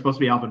 year it was supposed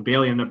to be Alvin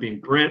Bailey, ended up being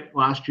Britt.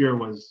 Last year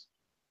was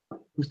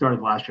who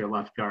started last year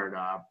left guard?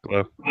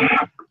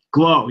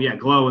 Glow. Yeah,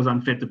 Glow was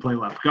unfit to play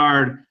left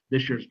guard.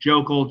 This year's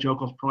Jokel.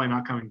 Jokel's probably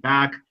not coming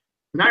back.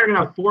 So now you're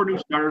gonna have 4 new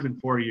starters in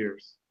 4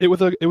 years. it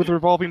was a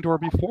revolving door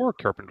before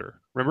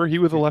Carpenter. Remember, he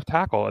was a left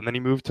tackle, and then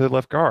he moved to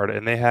left guard.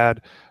 And they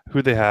had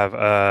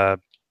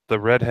the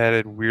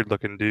redheaded,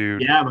 weird-looking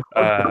dude. Yeah,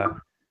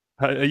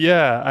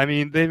 yeah. I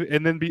mean,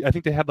 I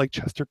think they had like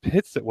Chester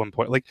Pitts at one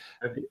point. Like,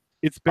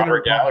 it's been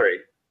Robert Gallery.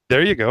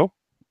 There you go.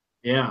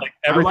 yeah. Like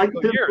I every like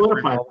single to year,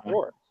 solidify it's been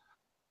all that.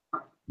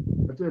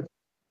 It's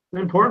an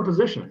important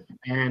position,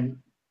 and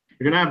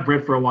you're gonna have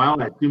Britt for a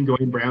while. I assume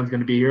Dwayne Brown's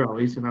gonna be here at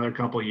least another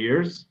couple of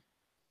years.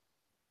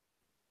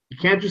 You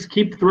can't just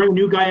keep throwing a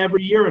new guy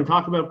every year and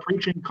talk about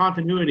preaching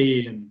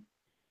continuity. And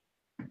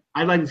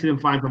I'd like to see them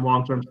find some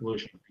long-term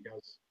solution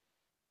because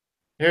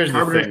Here's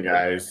the thing,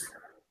 guys.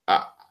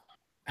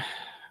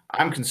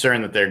 I'm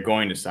concerned that they're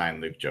going to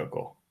sign Luke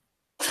Jokel.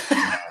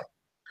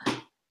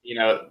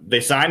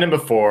 They signed him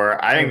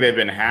before. I think they've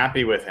been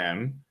happy with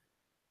him.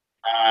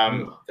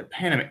 They're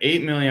paying him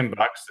 $8 million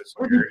this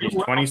year. He's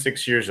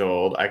 26 years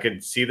old. I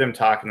could see them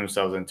talking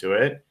themselves into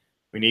it.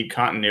 We need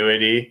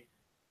continuity.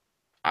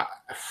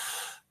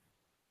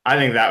 I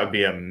think that would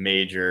be a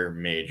major,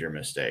 major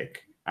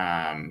mistake.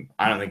 I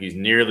don't think he's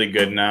nearly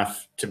good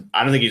enough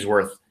I don't think he's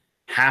worth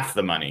half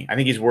the money. I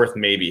think he's worth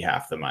maybe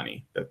half the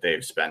money that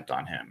they've spent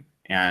on him.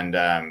 And,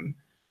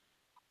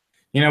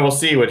 we'll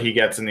see what he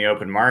gets in the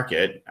open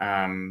market.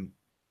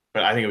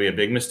 But I think it'd be a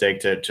big mistake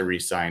to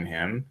re-sign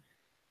him.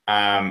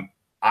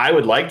 I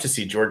would like to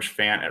see George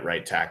Fant at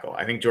right tackle.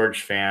 I think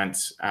George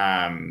Fant,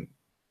 I'm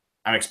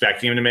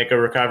expecting him to make a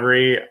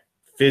recovery.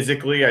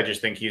 Physically, I just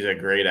think he's a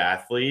great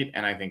athlete,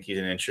 and I think he's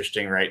an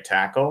interesting right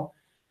tackle.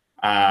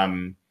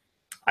 I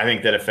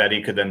think that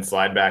Ifedi could then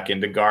slide back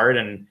into guard,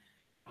 and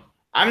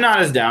I'm not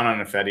as down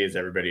on Ifedi as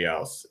everybody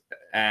else.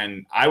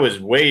 And I was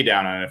way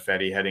down on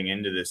Ifedi heading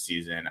into this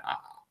season.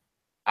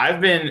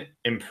 I've been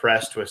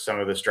impressed with some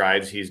of the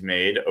strides he's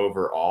made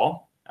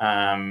overall,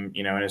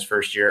 in his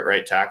first year at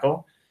right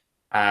tackle.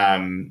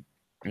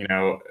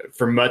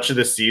 For much of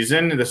the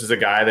season, this is a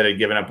guy that had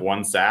given up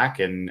 1 sack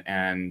and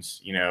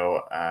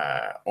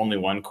only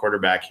 1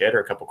 quarterback hit or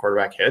a couple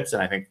quarterback hits.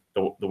 And I think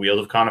the wheels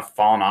have kind of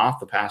fallen off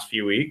the past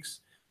few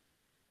weeks.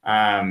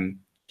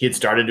 He had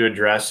started to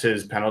address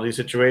his penalty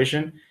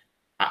situation,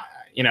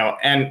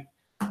 and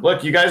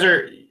look, you guys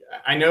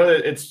I know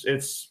that it's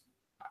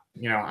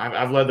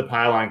I've led the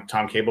pile on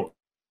Tom Cable.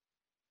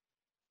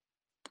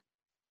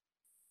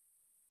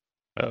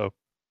 Uh-oh.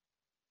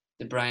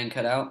 Did Brian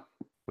cut out?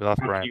 We lost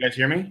Can Brian. you guys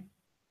hear me?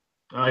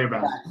 Oh, you're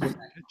back.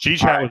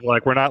 G-Chat was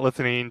like, we're not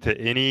listening to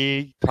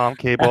any Tom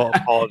Cable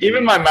apology.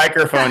 Even my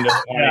microphone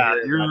doesn't yeah,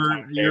 want to hear your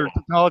Tom Cable.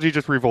 technology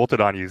just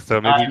revolted on you.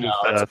 So maybe I know,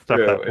 just it's stuff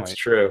true. that point. It's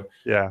true.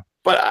 Yeah.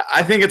 But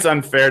I think it's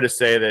unfair to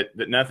say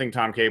that nothing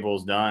Tom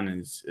Cable's done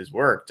is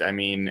worked. I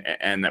mean,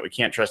 and that we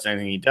can't trust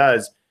anything he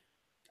does.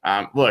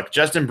 Look,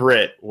 Justin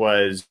Britt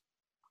was.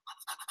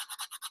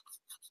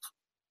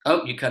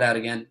 Oh, you cut out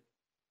again.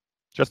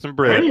 Justin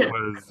Britt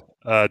was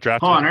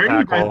drafted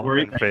at tackle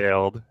and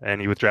failed,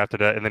 and he was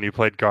drafted and then he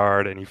played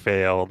guard and he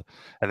failed,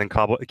 and then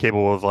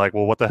Cable was like,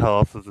 well, what the hell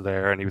else is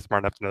there? And he was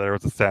smart enough to know there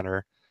was a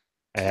center,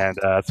 and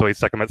so he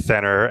stuck him at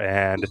center,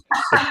 and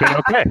it's been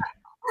okay.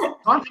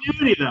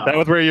 Continuity, though. That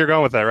was where you're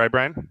going with that, right,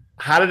 Brian?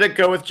 How did it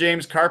go with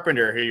James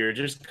Carpenter, who you're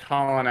just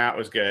calling out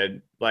was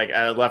good, like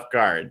at left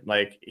guard?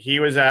 Like, he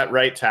was at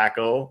right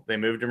tackle. They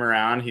moved him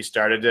around. He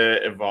started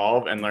to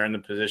evolve and learn the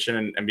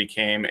position and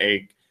became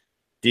a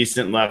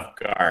decent left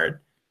guard.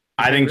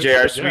 I think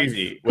J.R.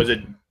 Sweezy was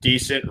a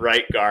decent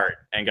right guard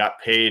and got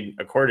paid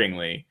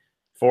accordingly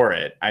for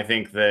it. I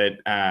think that,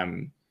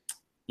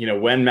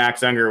 when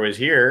Max Unger was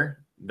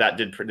here, they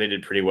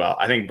did pretty well.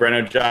 I think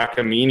Breno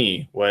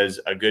Giacomini was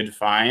a good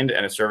find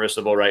and a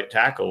serviceable right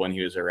tackle when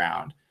he was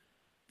around.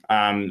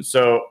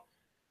 So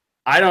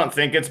I don't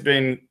think it's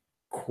been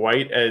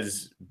quite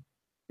as,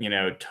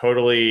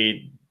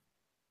 totally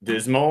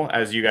dismal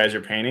as you guys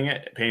are painting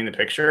the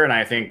picture. And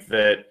I think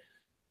that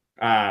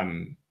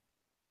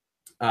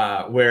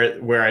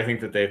where I think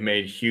that they've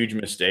made huge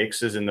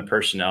mistakes is in the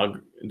personnel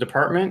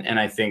department, and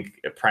I think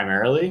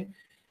primarily,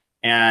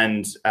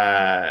 and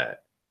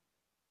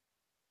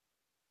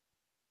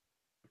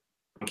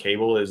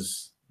Cable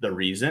is the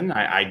reason.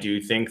 I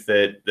do think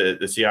that the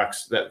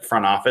Seahawks, that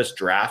front office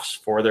drafts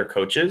for their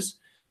coaches,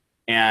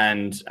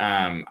 and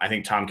I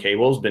think Tom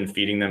Cable's been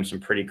feeding them some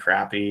pretty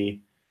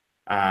crappy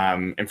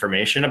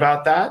information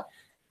about that.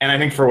 And I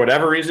think for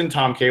whatever reason,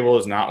 Tom Cable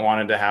has not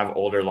wanted to have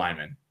older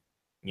linemen.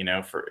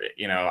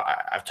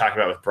 I've talked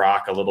about with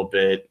Brock a little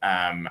bit.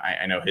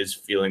 I know his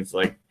feelings,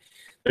 like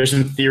there's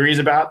some theories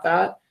about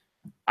that.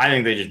 I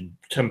think they just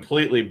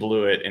completely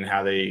blew it in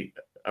how they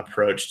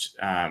approached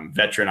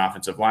veteran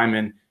offensive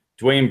linemen.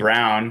 Dwayne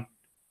Brown,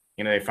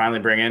 they finally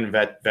bring in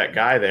vet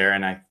guy there.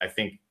 And I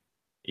think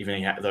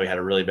even though he had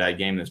a really bad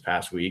game this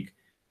past week,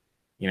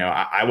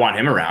 I want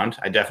him around.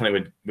 I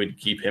definitely would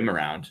keep him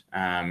around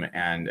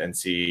and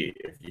see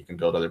if you can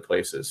build other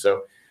places.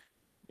 So,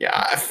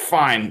 yeah,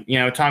 fine.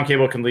 Tom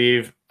Cable can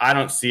leave. I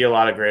don't see a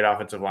lot of great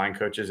offensive line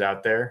coaches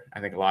out there. I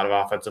think a lot of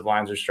offensive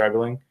lines are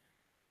struggling.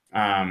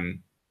 I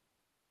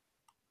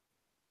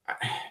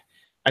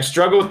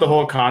struggle with the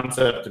whole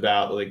concept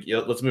about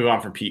let's move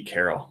on from Pete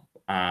Carroll,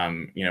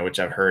 which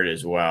I've heard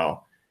as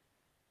well.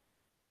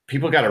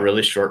 People got a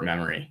really short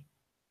memory.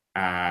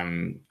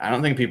 I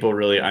don't think people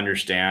really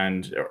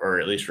understand or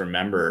at least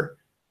remember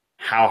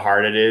how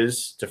hard it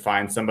is to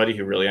find somebody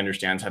who really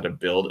understands how to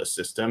build a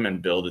system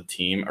and build a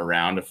team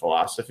around a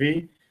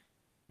philosophy.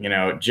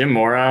 Jim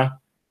Mora,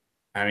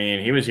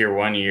 he was here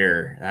 1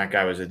 year. That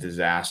guy was a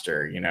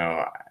disaster.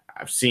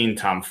 I've seen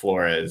Tom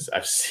Flores.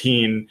 I've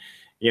seen,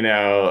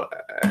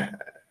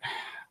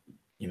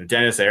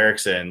 Dennis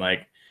Erickson.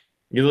 Like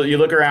you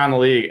look around the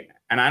league,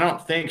 and I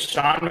don't think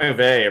Sean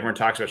McVay, everyone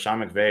talks about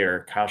Sean McVay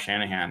or Kyle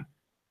Shanahan,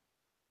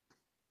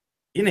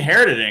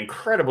 inherited an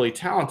incredibly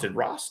talented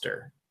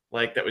roster,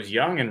 that was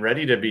young and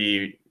ready to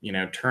be,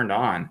 turned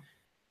on.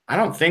 I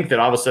don't think that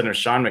all of a sudden if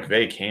Sean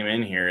McVay came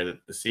in here,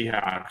 that the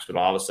Seahawks would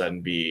all of a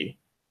sudden be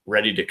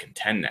ready to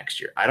contend next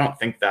year. I don't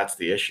think that's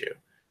the issue.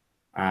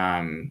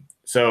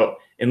 So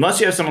unless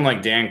you have someone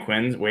like Dan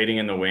Quinn waiting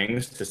in the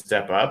wings to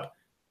step up,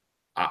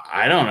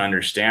 I don't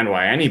understand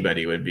why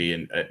anybody would be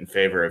in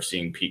favor of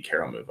seeing Pete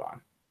Carroll move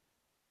on.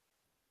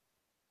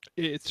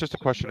 It's just a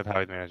question of how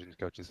he's managing his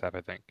coaching staff,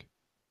 I think.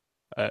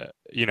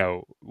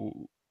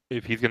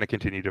 If he's going to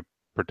continue to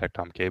protect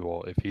Tom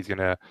Cable, if he's going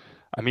to,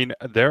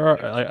 there are,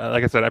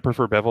 like I said, I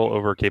prefer Bevel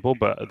over Cable,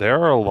 but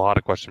there are a lot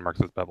of question marks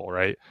with Bevel,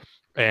 right?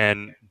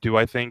 And do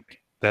I think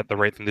that the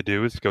right thing to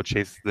do is to go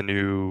chase the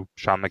new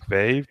Sean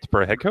McVay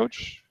for a head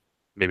coach?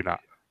 Maybe not.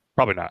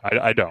 Probably not.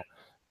 I don't.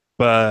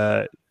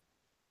 But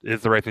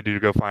is the right thing to do to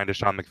go find a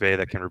Sean McVay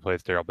that can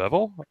replace Darrell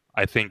Bevel?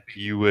 I think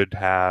you would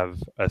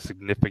have a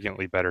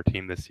significantly better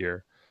team this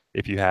year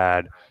if you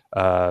had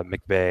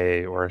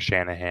McVay or a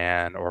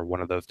Shanahan or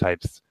one of those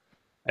types.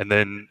 And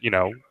then,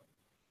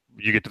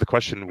 you get to the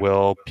question,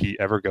 will Pete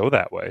ever go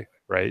that way,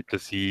 right?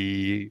 Does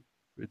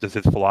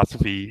his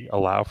philosophy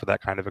allow for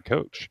that kind of a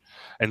coach?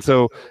 And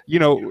so,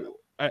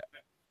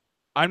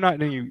 I'm not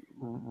in any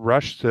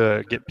rush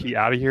to get Pete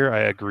out of here.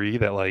 I agree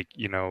that, I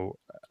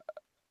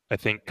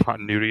think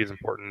continuity is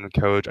important in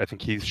the coach. I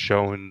think he's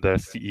shown the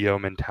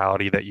CEO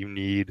mentality that you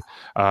need.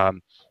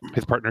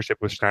 His partnership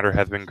with Schneider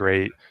has been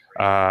great.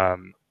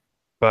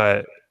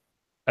 But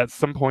at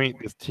some point,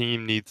 this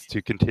team needs to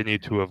continue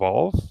to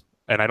evolve.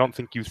 And I don't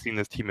think you've seen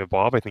this team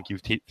evolve. I think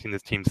you've seen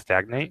this team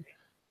stagnate.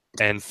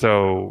 And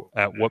so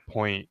at what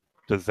point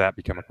does that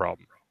become a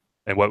problem?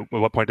 And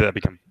what point did that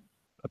become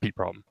a Pete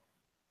problem?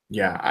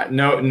 Yeah,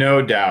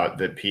 no doubt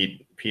that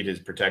Pete has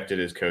protected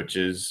his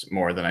coaches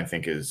more than I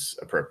think is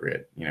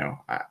appropriate.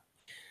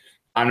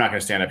 I'm not going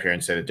to stand up here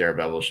and say that Darrell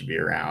Bevel should be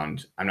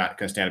around. I'm not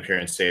going to stand up here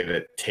and say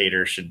that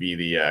Tater should be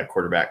the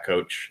quarterback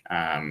coach.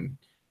 I'm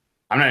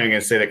not even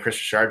going to say that Chris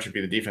Richard should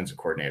be the defensive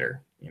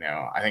coordinator.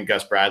 I think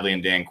Gus Bradley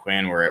and Dan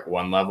Quinn were at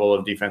one level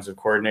of defensive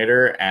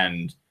coordinator,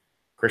 and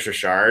Chris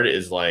Richard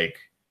is he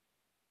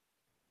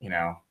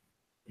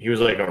was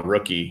like a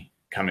rookie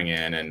coming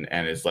in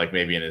and is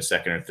maybe in his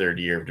second or third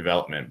year of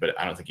development, but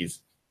I don't think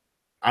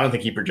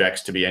he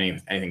projects to be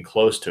anything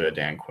close to a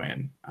Dan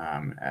Quinn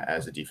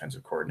as a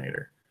defensive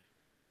coordinator.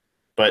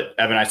 But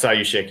Evan, I saw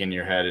you shaking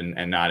your head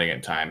and nodding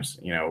at times.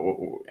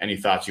 Any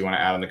thoughts you want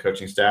to add on the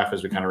coaching staff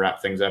as we kind of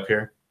wrap things up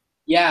here?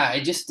 Yeah,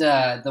 I just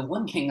the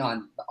one thing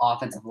on the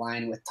offensive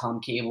line with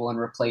Tom Cable and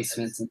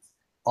replacements and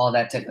all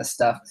that type of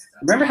stuff.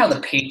 Remember how the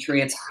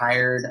Patriots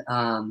hired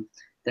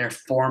their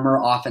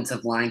former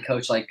offensive line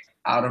coach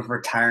out of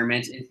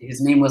retirement?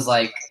 His name was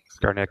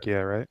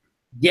Scarnecchia, right?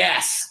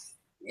 Yes.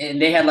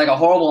 And they had a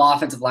horrible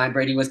offensive line.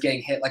 Brady was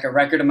getting hit a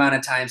record amount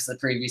of times the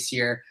previous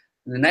year.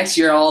 And the next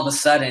year, all of a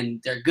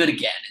sudden, they're good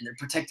again, and they're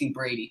protecting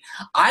Brady.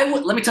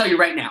 Let me tell you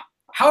right now,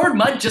 Howard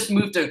Mudd just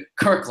moved to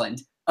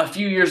Kirkland a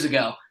few years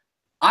ago.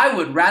 I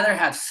would rather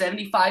have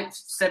 75,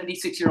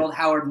 76-year-old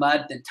Howard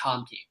Mudd than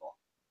Tom Cable.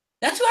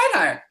 That's who I'd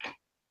hire.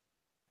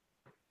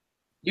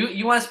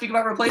 You want to speak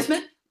about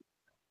replacement?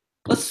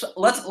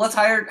 Let's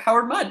hire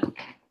Howard Mudd.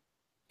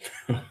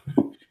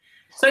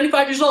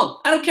 75 years old.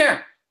 I don't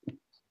care.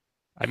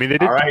 I mean, they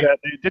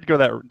did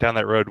go down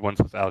that road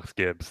once with Alex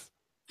Gibbs.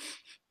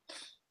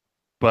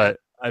 But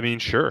I mean,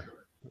 sure,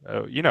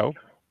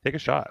 take a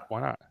shot.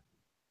 Why not?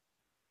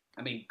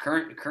 I mean,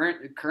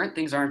 current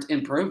things aren't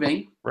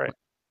improving. Right.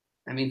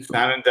 I mean,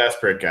 sounding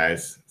desperate,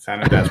 guys.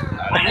 Sounding desperate.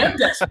 I am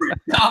desperate.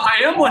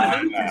 I am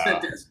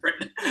 100%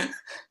 desperate.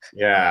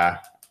 Yeah.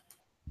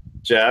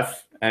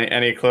 Jeff,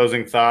 any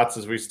closing thoughts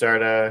as we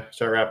start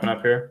wrapping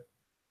up here?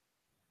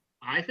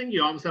 I think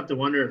you almost have to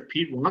wonder if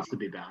Pete wants to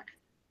be back.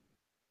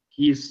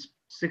 He's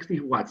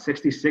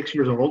 66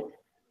 years old.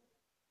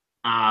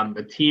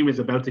 The team is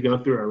about to go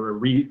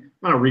through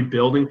not a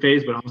rebuilding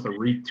phase, but almost a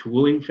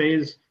retooling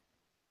phase.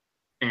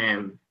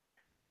 And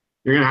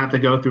you're going to have to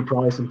go through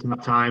probably some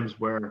tough times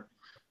where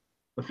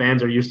the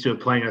fans are used to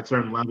playing at a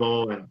certain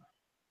level. And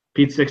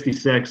Pete's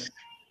 66.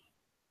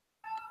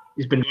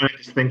 He's been doing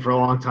this thing for a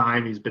long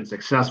time. He's been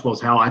successful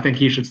as hell. I think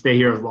he should stay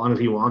here as long as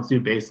he wants to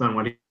based on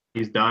what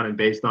he's done and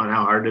based on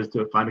how hard it is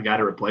to find a guy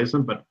to replace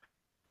him. But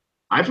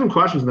I have some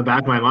questions in the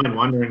back of my mind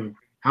wondering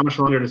how much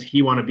longer does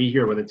he want to be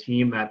here with a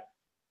team that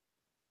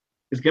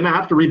is going to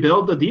have to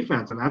rebuild the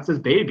defense, and that's his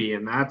baby.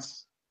 And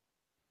that's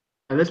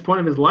at this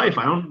point of his life,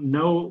 I don't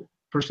know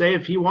per se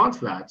if he wants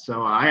that.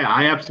 So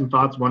I have some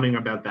thoughts wondering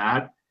about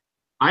that.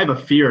 I have a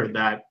fear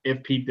that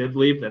if Pete did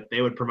leave, that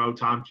they would promote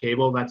Tom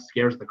Cable. That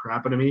scares the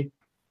crap out of me.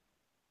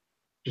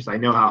 Just I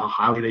know how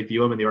highly they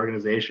view him in the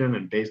organization,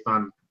 and based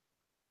on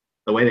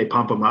the way they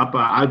pump him up,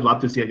 I'd love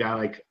to see a guy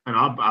like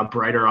a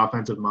brighter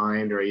offensive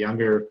mind or a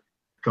younger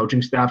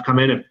coaching staff come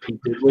in if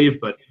Pete did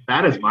leave. But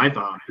that is my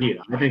thought on Pete.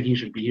 I think he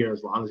should be here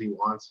as long as he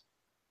wants.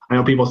 I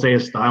know people say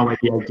his style might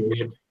be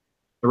outdated.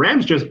 The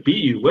Rams just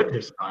beat you with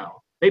his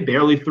style. They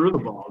barely threw the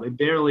ball. They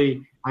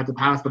barely had to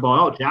pass the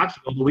ball out.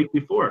 Jacksonville the week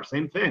before,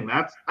 same thing.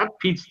 That's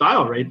Pete's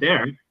style right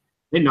there.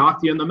 They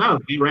knocked you in the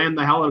mouth. They ran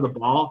the hell out of the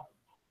ball.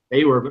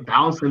 They were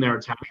balanced in their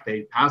attack.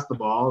 They passed the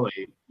ball.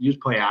 They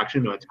used play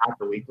action to attack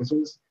the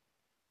weaknesses.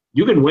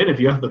 You can win if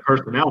you have the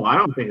personnel. I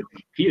don't think it's a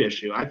Pete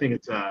issue. I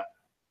think the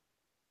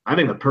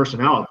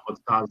personnel is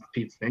what's caused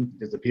Pete's thing to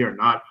disappear,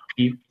 not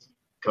Pete's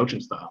coaching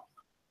style.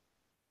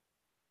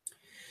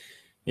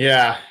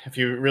 Yeah, if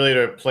you really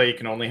to play, you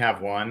can only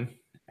have one,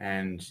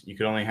 and you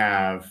can only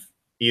have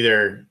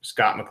either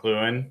Scott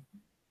McLuhan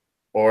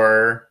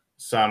or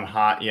some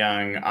hot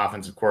young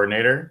offensive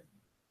coordinator.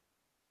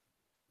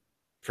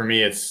 For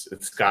me, it's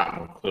Scott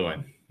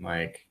McLuhan.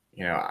 Like,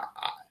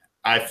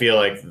 I feel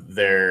like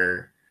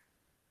their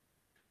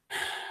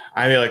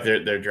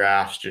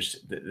drafts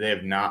just, they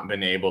have not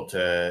been able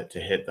to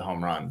hit the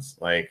home runs.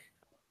 Like,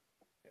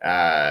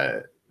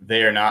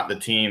 they are not the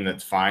team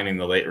that's finding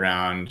the late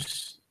round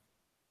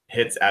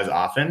hits as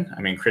often.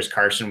 I mean, Chris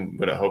Carson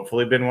would have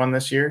hopefully been one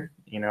this year,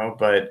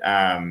 but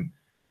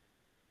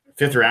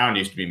fifth round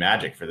used to be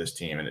magic for this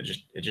team, and it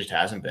just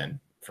hasn't been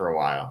for a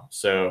while.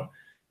 So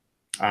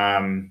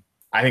I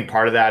think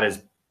part of that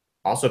is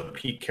also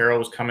Pete Carroll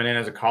was coming in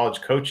as a college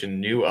coach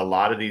and knew a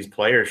lot of these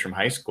players from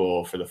high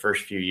school for the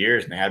first few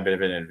years, and they had a bit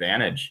of an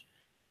advantage.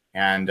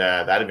 And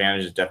that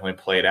advantage is definitely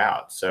played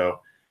out. So,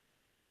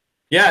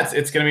 yeah,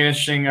 it's going to be an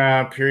interesting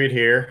period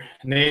here.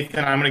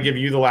 Nathan, I'm going to give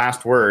you the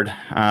last word.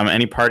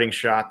 Any parting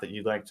shot that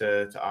you'd like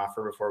to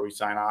offer before we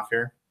sign off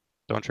here?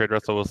 Don't trade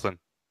Russell Wilson.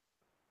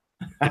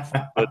 It's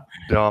the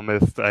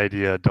dumbest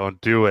idea. Don't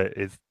do it.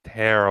 It's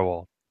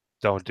terrible.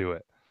 Don't do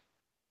it.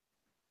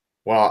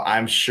 Well,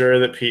 I'm sure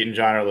that Pete and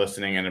John are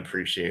listening and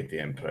appreciate the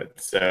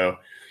input. So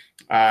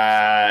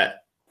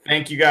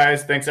thank you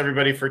guys. Thanks,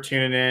 everybody, for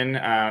tuning in.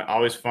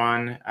 Always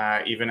fun,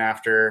 even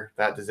after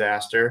that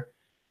disaster.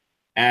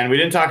 And we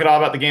didn't talk at all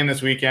about the game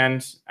this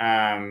weekend.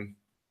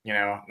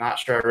 Not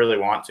sure I really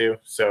want to.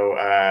 So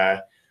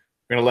we're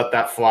going to let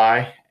that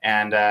fly.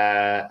 And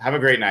have a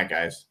great night,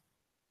 guys.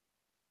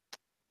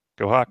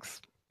 Go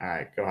Hawks. All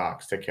right, go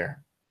Hawks. Take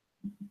care.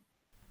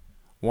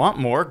 Want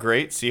more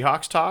great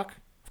Seahawks talk?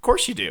 Of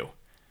course you do.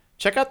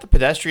 Check out the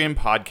Pedestrian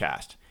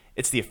Podcast.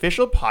 It's the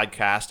official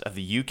podcast of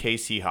the UK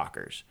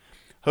Seahawkers.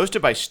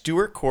 Hosted by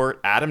Stuart Court,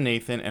 Adam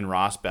Nathan, and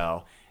Ross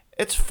Bell.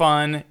 It's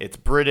fun. It's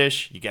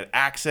British. You get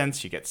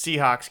accents. You get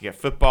Seahawks. You get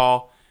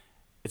football.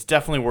 It's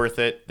definitely worth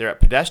it. They're at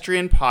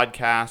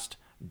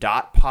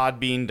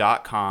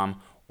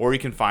pedestrianpodcast.podbean.com, or you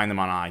can find them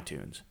on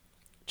iTunes.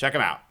 Check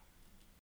them out.